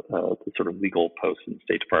is a sort of legal post in the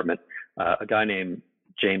State Department, a guy named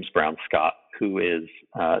James Brown Scott, who is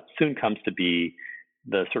soon comes to be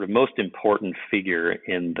the sort of most important figure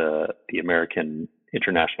in the American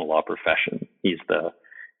international law profession. He's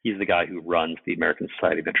He's the guy who runs the American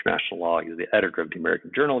Society of International Law. He's the editor of the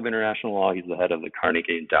American Journal of International Law. He's the head of the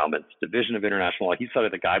Carnegie Endowment's Division of International Law. He's sort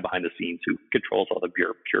of the guy behind the scenes who controls all the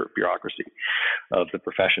pure bureaucracy of the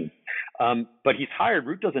profession. But he's hired.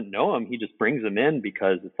 Root doesn't know him. He just brings him in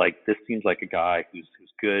because it's like, this seems like a guy who's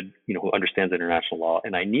good, who understands international law,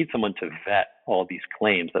 and I need someone to vet all these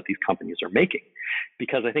claims that these companies are making.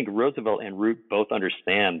 Because I think Roosevelt and Root both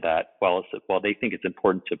understand that while they think it's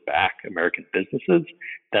important to back American businesses,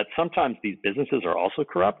 that sometimes these businesses are also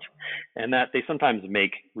corrupt, and that they sometimes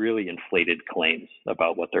make really inflated claims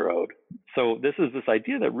about what they're owed. So this is this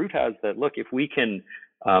idea that Root has that, look, if we can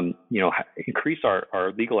increase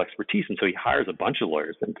our legal expertise. And so he hires a bunch of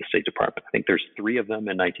lawyers in the State Department. I think there's 3 of them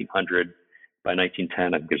in 1900. By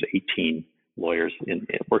 1910, I think there's 18 lawyers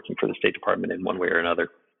working for the State Department in one way or another.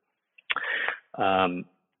 And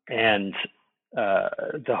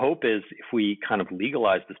the hope is, if we kind of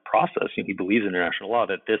legalize this process, he believes in international law,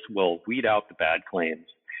 that this will weed out the bad claims,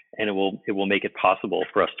 and it will make it possible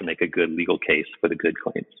for us to make a good legal case for the good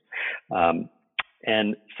claims.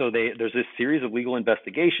 And so there's this series of legal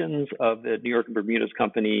investigations of the New York and Bermudas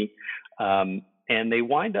Company, and they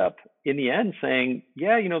wind up in the end saying,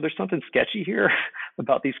 yeah, there's something sketchy here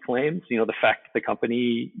about these claims. The fact that the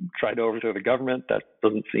company tried to overthrow the government, that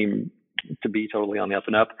doesn't seem to be totally on the up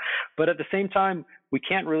and up. But at the same time, we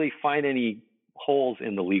can't really find any holes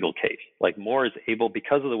in the legal case. Like, Moore is able,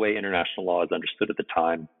 because of the way international law is understood at the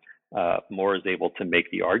time, Moore is able to make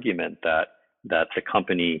the argument that the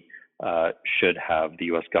company should have the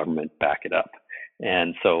U.S. government back it up.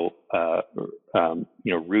 And so,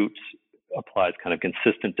 Root applies kind of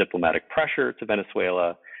consistent diplomatic pressure to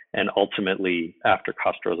Venezuela, and ultimately, after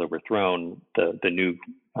Castro's overthrown, the new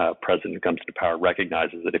president comes to power,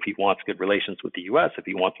 recognizes that if he wants good relations with the U.S., if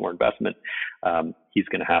he wants more investment, he's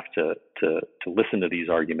going to have to listen to these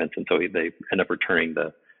arguments, and so they end up returning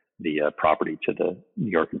the property to the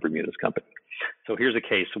New York and Bermudas Company. So here's a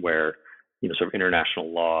case where sort of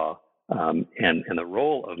international law and the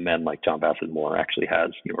role of men like John Bassett Moore actually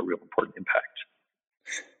has a real important impact.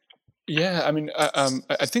 Yeah, I mean,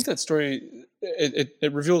 I think that story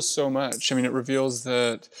it reveals so much. I mean, it reveals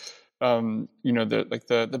that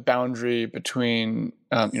the boundary between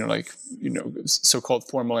so-called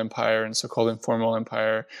formal empire and so-called informal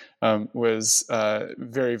empire was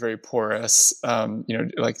very, very porous. You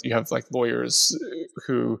have lawyers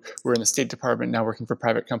who were in the State Department now working for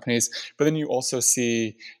private companies, but then you also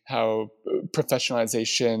see how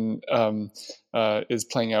professionalization is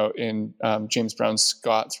playing out in James Brown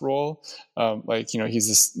Scott's role. He's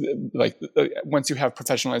this, once you have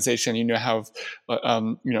professionalization, you have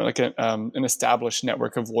an established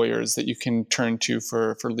network of lawyers that you can turn to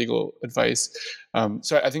for legal advice.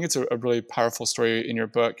 So I think it's a really powerful story in your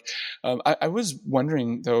book. I was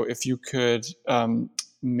wondering, though, if you could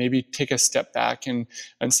maybe take a step back and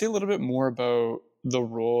say a little bit more about the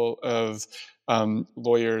role of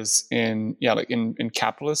lawyers in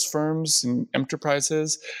capitalist firms and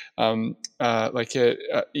enterprises. It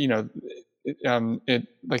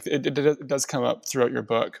does come up throughout your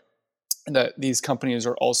book that these companies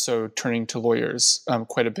are also turning to lawyers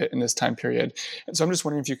quite a bit in this time period. And so I'm just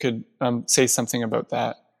wondering if you could say something about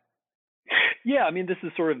that. Yeah, I mean, this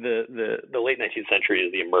is sort of the late 19th century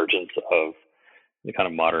is the emergence of the kind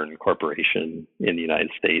of modern corporation in the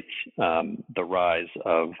United States, the rise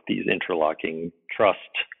of these interlocking trust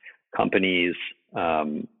companies,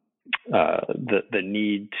 the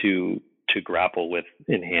need to grapple with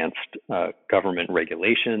enhanced government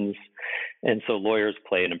regulations. And so lawyers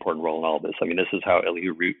play an important role in all of this. I mean, this is how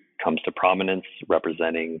Elihu Root comes to prominence,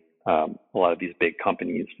 representing a lot of these big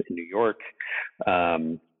companies in New York.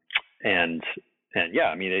 And yeah,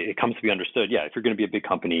 I mean, it comes to be understood. Yeah, if you're going to be a big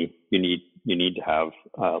company, you need to have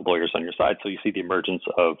lawyers on your side. So you see the emergence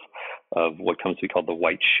of what comes to be called the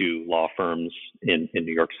white shoe law firms in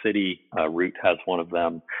New York City. Root has one of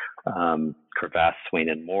them. Cravath, Swaine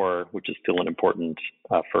and Moore, which is still an important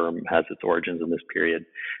firm, has its origins in this period.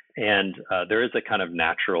 And there is a kind of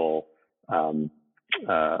natural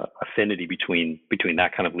affinity between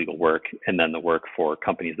that kind of legal work and then the work for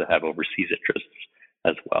companies that have overseas interests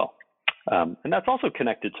as well. And that's also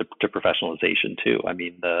connected to professionalization too. I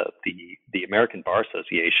mean, the American Bar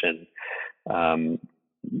Association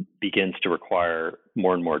begins to require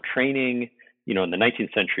more and more training. In the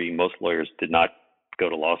 19th century, most lawyers did not go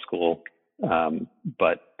to law school,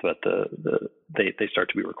 but they start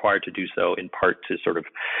to be required to do so, in part to sort of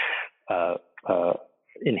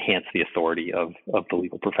enhance the authority of the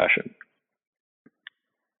legal profession.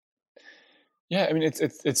 Yeah, I mean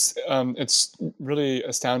it's really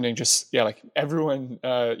astounding. Just like everyone,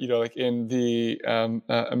 like in the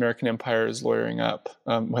American empire is lawyering up,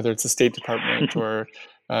 whether it's the State Department or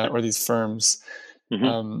these firms,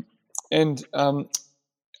 Mm-hmm. and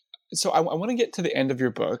so I want to get to the end of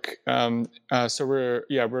your book. So we're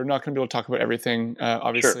not going to be able to talk about everything. Sure, of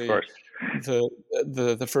Obviously, course.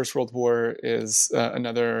 the First World War is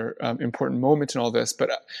another important moment in all this, but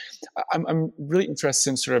I'm really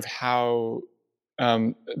interested in sort of how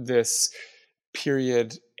this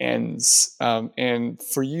period ends. And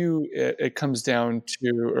for you, it comes down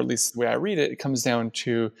to, or at least the way I read it, it comes down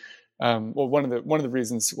to, one of the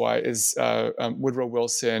reasons why is Woodrow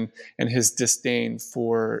Wilson and his disdain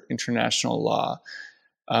for international law.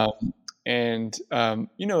 Um, and as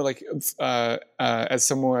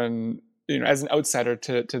someone, as an outsider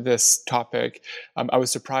to this topic, I was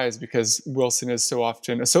surprised because Wilson is so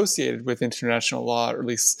often associated with international law, or at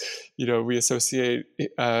least we associate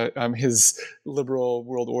his liberal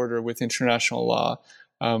world order with international law.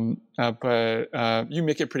 But you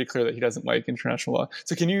make it pretty clear that he doesn't like international law.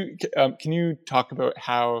 So can you talk about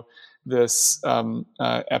how this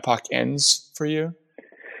epoch ends for you?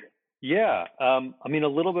 Yeah, I mean, a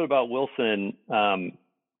little bit about Wilson.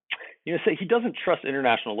 Say he doesn't trust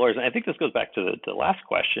international lawyers, and I think this goes back to the last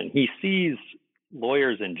question. He sees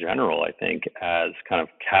lawyers in general, I think, as kind of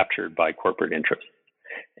captured by corporate interests,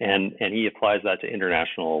 and he applies that to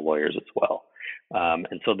international lawyers as well.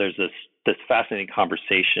 And so there's this fascinating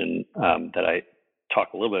conversation that I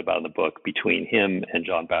talk a little bit about in the book between him and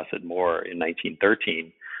John Bassett Moore in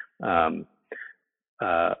 1913.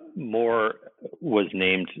 Moore was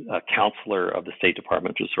named counselor of the State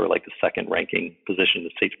Department, which was sort of like the second ranking position in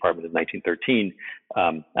the State Department in 1913,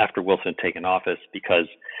 after Wilson had taken office, because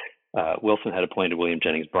Wilson had appointed William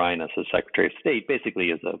Jennings Bryan as his Secretary of State,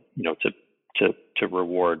 basically as to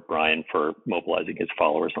reward Bryan for mobilizing his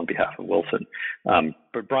followers on behalf of Wilson.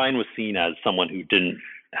 But Bryan was seen as someone who didn't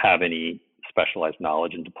have any specialized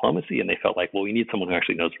knowledge in diplomacy, and they felt like, well, we need someone who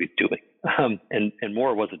actually knows what he's doing. And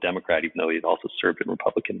Moore was a Democrat, even though he had also served in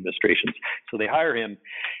Republican administrations. So they hire him,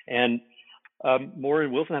 and Moore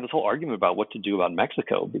and Wilson had this whole argument about what to do about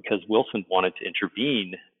Mexico, because Wilson wanted to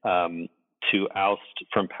intervene to oust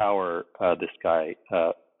from power this guy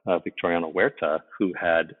Victoriano Huerta, who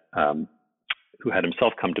had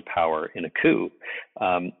himself come to power in a coup.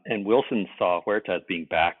 And Wilson saw Huerta as being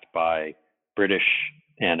backed by British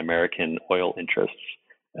and American oil interests,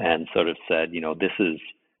 and sort of said,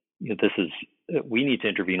 we need to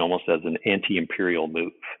intervene almost as an anti-imperial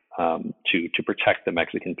move to protect the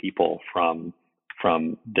Mexican people from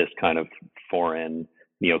this kind of foreign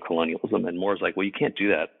neocolonialism. And Moore's like, well, you can't do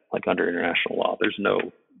that like under international law.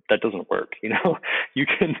 That doesn't work. You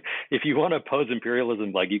can, if you want to oppose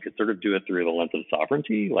imperialism, like you could sort of do it through the lens of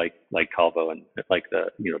sovereignty, like Calvo and like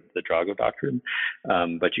the Drago doctrine,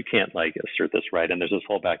 but you can't like assert this right. And there's this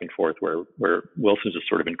whole back and forth where Wilson's just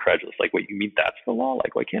sort of incredulous, like, wait, you mean that's the law?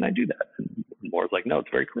 Like, why can't I do that? And Moore's like, no,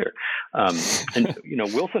 it's very clear. And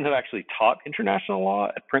Wilson had actually taught international law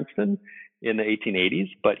at Princeton in the 1880s,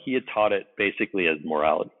 but he had taught it basically as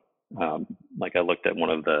morality. Like I looked at one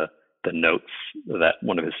of the notes that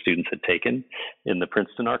one of his students had taken in the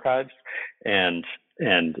Princeton archives, and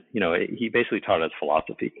he basically taught it as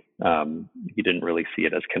philosophy. He didn't really see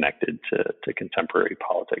it as connected to contemporary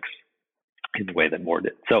politics in the way that Moore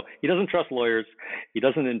did. So he doesn't trust lawyers. He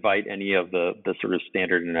doesn't invite any of the sort of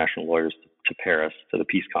standard international lawyers to Paris, to the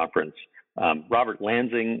peace conference. Robert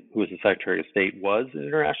Lansing, who was the Secretary of State, was an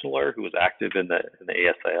international lawyer who was active in the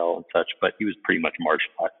ASIL and such, but he was pretty much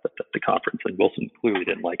marginalized at the conference, and Wilson clearly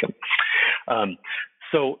didn't like him.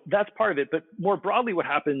 So that's part of it. But more broadly, what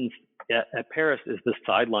happens at Paris is the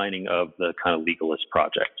sidelining of the kind of legalist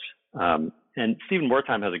project. And Stephen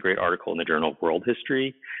Wertheim has a great article in the Journal of World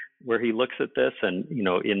History where he looks at this. And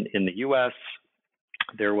in the U.S.,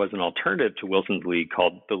 there was an alternative to Wilson's League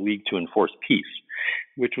called the League to Enforce Peace,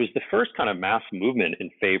 which was the first kind of mass movement in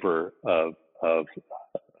favor of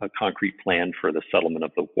a concrete plan for the settlement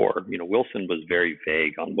of the war. Wilson was very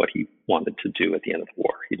vague on what he wanted to do at the end of the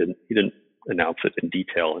war. He didn't announce it in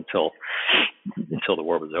detail until the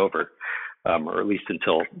war was over, or at least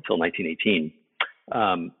until 1918.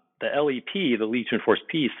 The LEP, the League to Enforce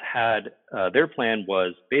Peace, had their plan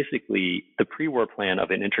was basically the pre-war plan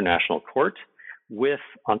of an international court, with,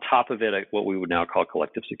 on top of it, what we would now call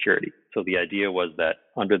collective security. So the idea was that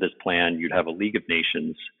under this plan, you'd have a League of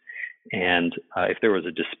Nations, and if there was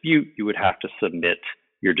a dispute, you would have to submit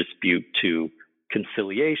your dispute to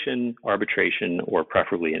conciliation, arbitration, or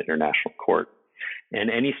preferably an international court. And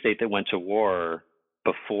any state that went to war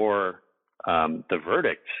before the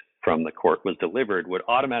verdict from the court was delivered would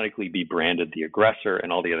automatically be branded the aggressor,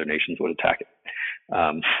 and all the other nations would attack it.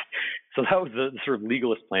 So that was the sort of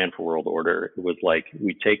legalist plan for world order. It was like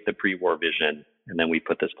we take the pre-war vision and then we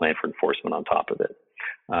put this plan for enforcement on top of it.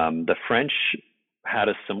 The French had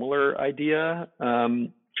a similar idea,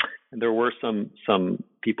 and there were some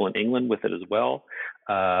people in England with it as well.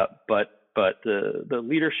 But the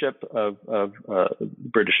leadership of the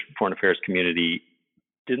British foreign affairs community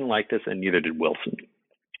didn't like this, and neither did Wilson.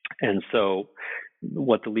 And so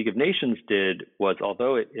what the League of Nations did was,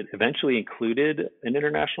 although it eventually included an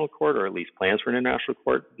international court, or at least plans for an international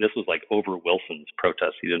court, this was like over Wilson's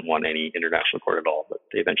protest. He didn't want any international court at all, but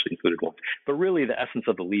they eventually included one. But really the essence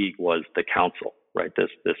of the League was the council, right?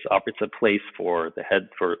 It's a place for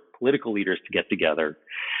political leaders to get together,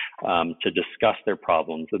 to discuss their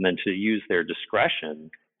problems, and then to use their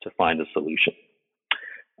discretion to find a solution.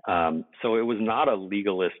 So it was not a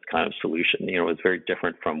legalist kind of solution. It was very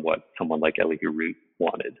different from what someone like Elihu Root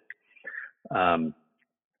wanted.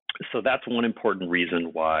 So that's one important reason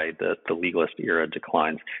why the legalist era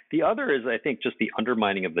declines. The other is, I think, just the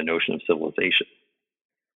undermining of the notion of civilization.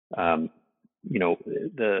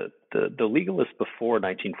 The legalists before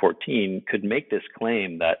 1914 could make this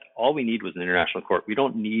claim that all we need was an international court. We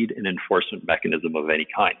don't need an enforcement mechanism of any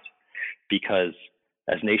kind, because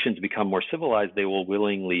as nations become more civilized, they will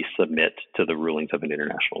willingly submit to the rulings of an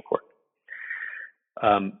international court.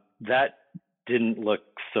 That didn't look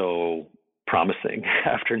so promising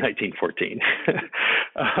after 1914.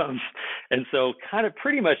 And so kind of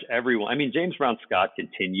pretty much everyone, James Brown Scott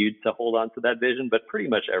continued to hold on to that vision, but pretty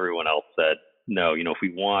much everyone else said, no, if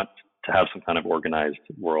we want to have some kind of organized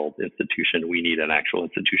world institution, we need an actual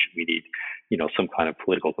institution. We need, some kind of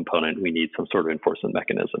political component. We need some sort of enforcement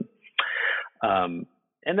mechanism.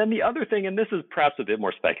 And then the other thing, and this is perhaps a bit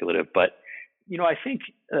more speculative, but I think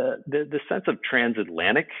the sense of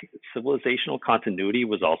transatlantic civilizational continuity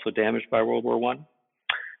was also damaged by World War I.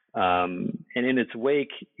 And in its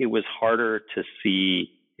wake, it was harder to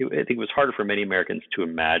see. I think it was harder for many Americans to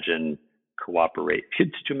imagine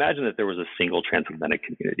to imagine that there was a single transatlantic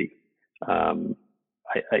community.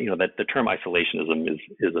 That the term isolationism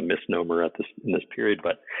is a misnomer in this period,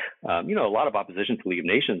 but a lot of opposition to the League of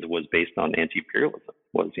Nations was based on anti-imperialism.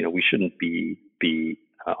 We shouldn't be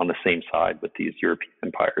on the same side with these European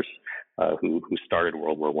empires who started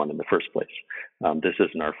World War I in the first place. This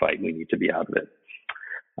isn't our fight. We need to be out of it.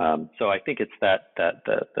 So I think it's that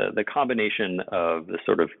the combination of the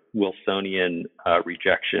sort of Wilsonian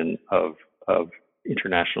rejection of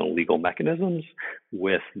international legal mechanisms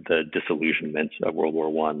with the disillusionment of World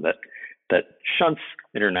War I that shunts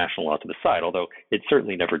international law to the side, although it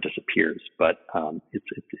certainly never disappears, but it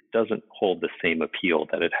doesn't hold the same appeal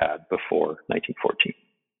that it had before 1914.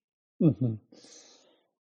 Mm-hmm.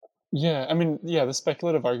 Yeah, the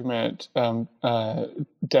speculative argument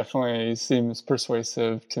definitely seems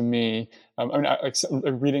persuasive to me.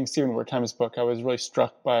 Reading Stephen Wertheim's book, I was really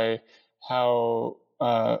struck by how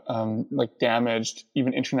damaged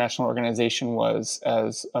even international organization was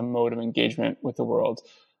as a mode of engagement with the world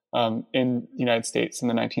in the United States in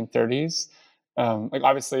the 1930s.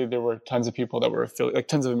 Obviously there were tons of people that were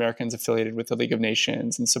tons of Americans affiliated with the League of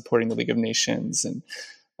Nations and supporting the League of Nations and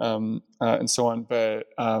so on. But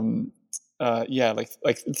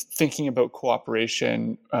thinking about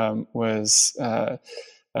cooperation was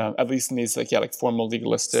at least in these formal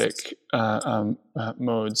legalistic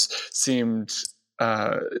modes seemed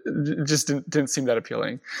just didn't seem that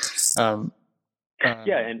appealing. And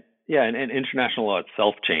international law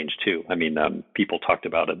itself changed too. People talked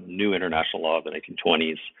about a new international law of the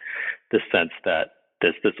 1920s, the sense that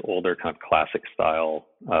this older kind of classic style,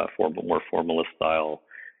 more formalist style,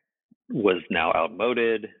 was now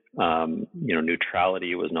outmoded.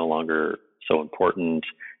 Neutrality was no longer so important.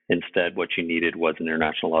 Instead, what you needed was an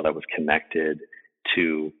international law that was connected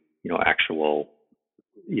to, actual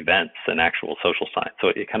events and actual social science. So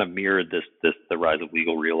it kind of mirrored the rise of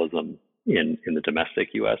legal realism in the domestic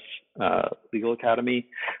U.S. Legal Academy.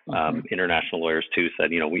 International lawyers too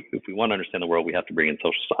said, if we want to understand the world, we have to bring in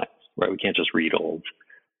social science, right? We can't just read old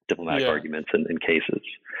diplomatic arguments and cases.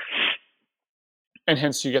 And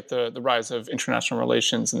hence you get the rise of international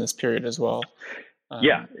relations in this period as well.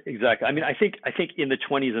 Yeah, exactly. I think in the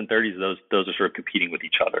 20s and 30s, those are sort of competing with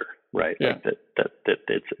each other, right? Yeah. That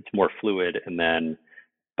it's more fluid, and then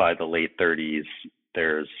by the late 30s,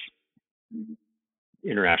 there's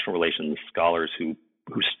international relations scholars who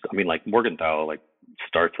like Morgenthau,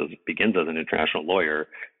 begins as an international lawyer,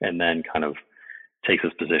 and then kind of takes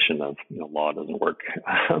this position of law doesn't work.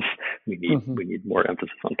 We need more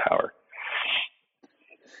emphasis on power.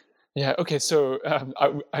 Yeah. Okay. So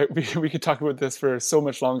we could talk about this for so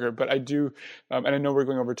much longer, but I do, and I know we're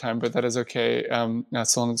going over time, but that is okay.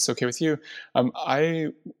 As long as it's okay with you. I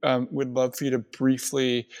would love for you to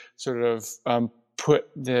briefly sort of put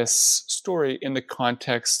this story in the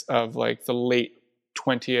context of like the late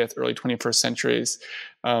 20th, early 21st centuries,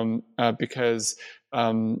 because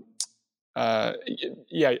um,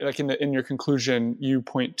 yeah, like in your conclusion, you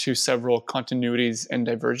point to several continuities and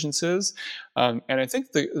divergences, and I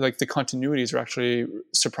think the continuities are actually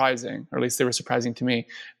surprising, or at least they were surprising to me.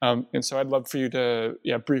 And so I'd love for you to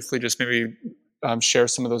briefly just maybe share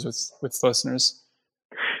some of those with listeners.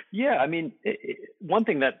 Yeah, I mean, one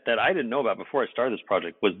thing that I didn't know about before I started this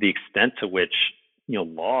project was the extent to which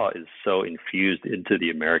law is so infused into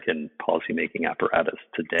the American policymaking apparatus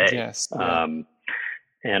today. Yes. Yeah.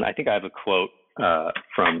 And I think I have a quote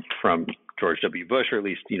from George W. Bush, or at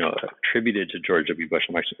least attributed to George W. Bush.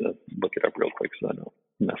 I'm actually going to look it up real quick so I don't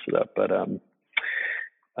mess it up. But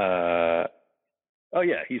oh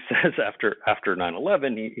yeah, he says after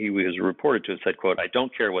 9/11, he was reported to have said, "quote I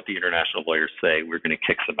don't care what the international lawyers say. We're going to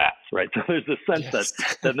kick some ass." Right. So there's this sense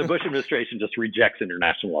that the Bush administration just rejects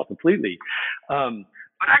international law completely. But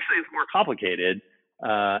actually, it's more complicated.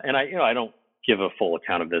 And I don't give a full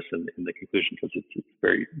account of this in the conclusion because it's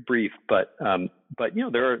very brief, but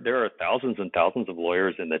there are thousands and thousands of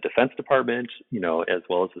lawyers in the Defense Department, as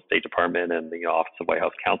well as the State Department and the Office of White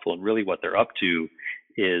House Counsel, and really what they're up to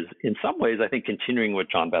is in some ways I think continuing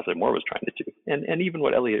what John Bassett Moore was trying to do, and even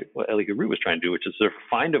what Elihu Root was trying to do, which is sort of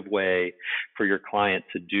find a way for your client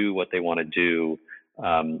to do what they want to do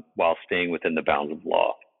while staying within the bounds of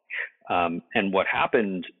law. And what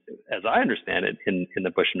happened, as I understand it, in the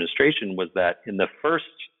Bush administration was that in the first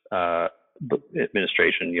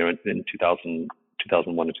administration, in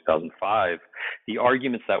 2001 to 2005, the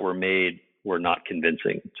arguments that were made were not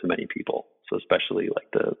convincing to many people. So especially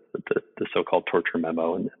like the so-called torture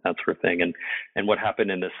memo and that sort of thing. And what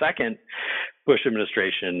happened in the second Bush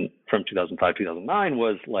administration from 2005, 2009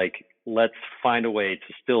 was like, let's find a way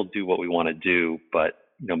to still do what we want to do, but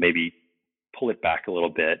maybe pull it back a little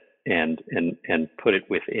bit and put it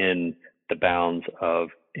within the bounds of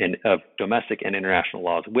domestic and international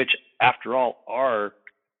laws, which after all are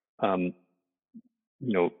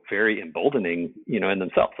very emboldening in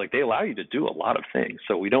themselves. Like they allow you to do a lot of things,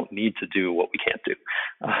 so we don't need to do what we can't do.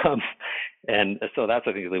 And so that's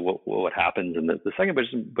I think what happens in the second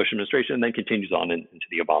Bush administration, and then continues on into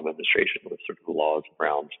the Obama administration with sort of the laws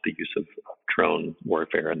around the use of drone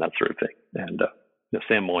warfare and that sort of thing. And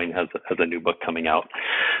Sam Moyn has a new book coming out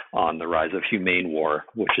on the rise of humane war,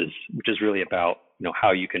 which is really about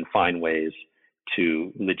how you can find ways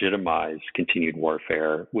to legitimize continued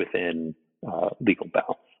warfare within legal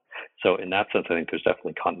bounds. So in that sense, I think there's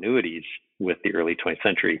definitely continuities with the early 20th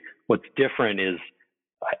century. What's different is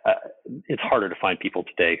it's harder to find people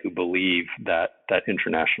today who believe that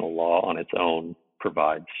international law on its own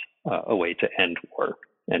provides a way to end war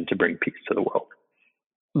and to bring peace to the world.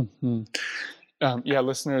 Mm-hmm.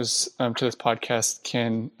 Listeners to this podcast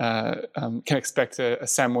can expect a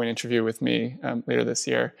Sam Moyn interview with me later this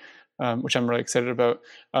year, which I'm really excited about.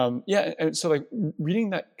 And so like reading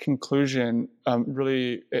that conclusion,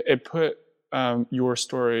 really it put your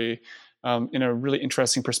story in a really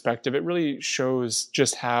interesting perspective. It really shows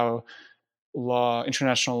just how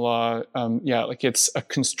international law, like it's a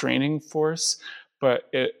constraining force, but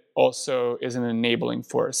it also is an enabling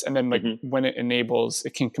force. And then like when it enables,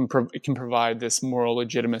 it can provide this moral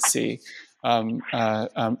legitimacy that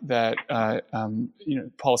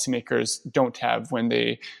policymakers don't have when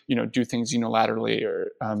they do things unilaterally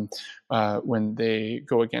or when they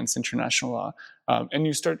go against international law. And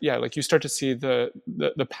you start to see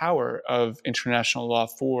the power of international law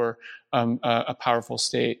for a powerful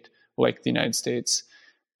state like the United States.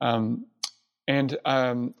 And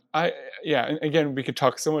again, we could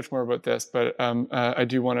talk so much more about this, but I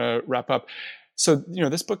do want to wrap up. So,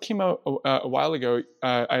 this book came out a while ago.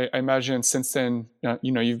 I imagine since then,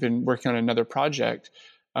 you've been working on another project.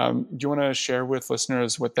 Do you want to share with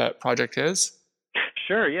listeners what that project is?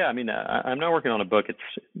 Sure. Yeah. I mean, I'm not working on a book. It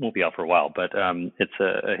won't be out for a while, but it's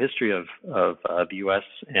a history of the U.S.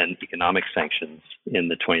 and economic sanctions in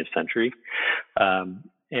the 20th century.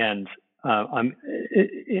 In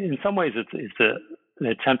some ways, it's an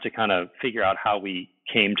attempt to kind of figure out how we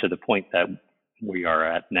came to the point that we are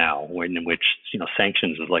at now, in which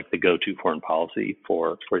sanctions is like the go-to foreign policy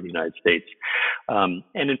for the United States, and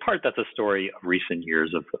in part that's a story of recent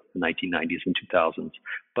years of the 1990s and 2000s,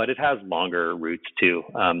 but it has longer roots too.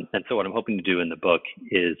 And so what I'm hoping to do in the book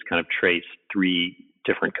is kind of trace three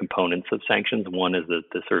different components of sanctions. One is the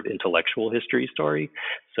sort of intellectual history story.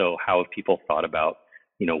 So how have people thought about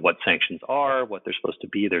what sanctions are, what they're supposed to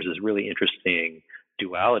be. There's this really interesting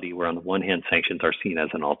duality where on the one hand, sanctions are seen as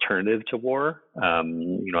an alternative to war,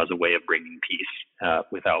 as a way of bringing peace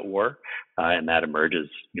without war. And that emerges,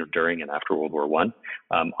 during and after World War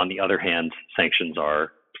I. On the other hand, sanctions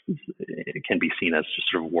can be seen as just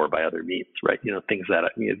sort of war by other means, right? Things that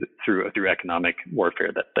through economic warfare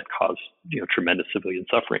that cause tremendous civilian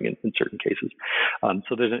suffering in certain cases.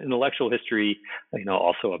 So there's an intellectual history,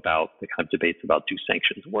 also about the kind of debates about do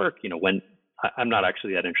sanctions work? When I'm not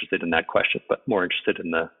actually that interested in that question, but more interested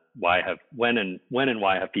in the when and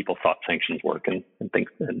why have people thought sanctions work and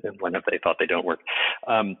when have they thought they don't work?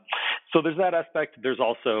 So there's that aspect. There's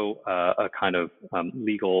also a kind of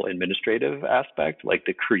legal administrative aspect, like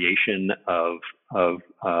the creation of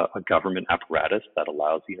a government apparatus that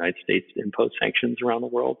allows the United States to impose sanctions around the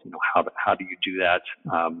world. How do you do that?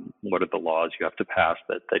 What are the laws you have to pass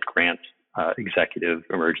that grant executive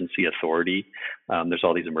emergency authority? There's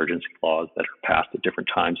all these emergency laws that are passed at different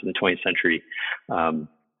times in the 20th century.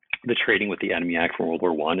 The Trading with the Enemy Act from World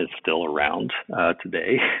War I is still around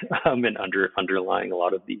today and underlying a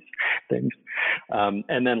lot of these things.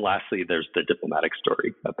 And then lastly, there's the diplomatic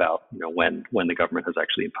story about when the government has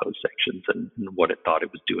actually imposed sanctions and what it thought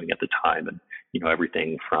it was doing at the time, and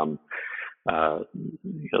everything from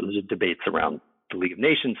there's debates around the League of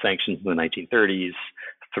Nations sanctions in the 1930s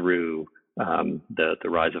through the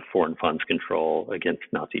rise of foreign funds control against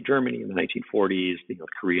Nazi Germany in the 1940s, the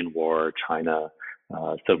Korean War, China,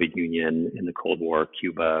 Soviet Union in the Cold War,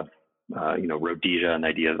 Cuba, Rhodesia, an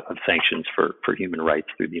idea of sanctions for human rights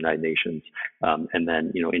through the United Nations, and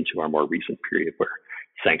then into our more recent period where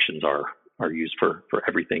sanctions are used for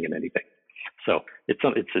everything and anything. So it's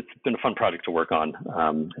been a fun project to work on,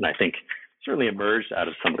 and I think certainly emerged out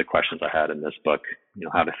of some of the questions I had in this book.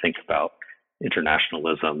 How to think about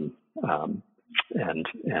internationalism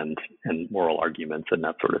and moral arguments and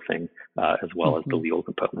that sort of thing, as well as the legal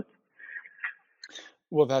component.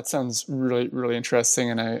 Well, that sounds really, really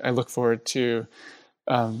interesting, and I look forward to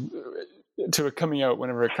it coming out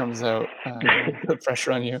whenever it comes out. Put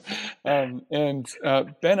pressure on you. Ben,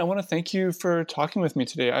 I want to thank you for talking with me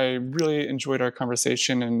today. I really enjoyed our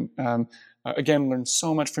conversation, and again, learned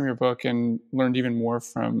so much from your book, and learned even more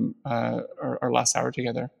from our last hour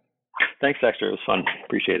together. Thanks, Dexter. It was fun.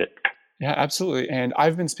 Appreciate it. Yeah, absolutely. And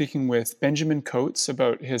I've been speaking with Benjamin Coates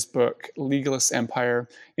about his book, Legalist Empire,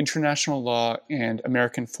 International Law and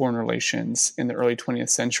American Foreign Relations in the Early 20th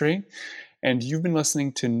Century. And you've been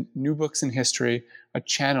listening to New Books in History, a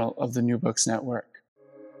channel of the New Books Network.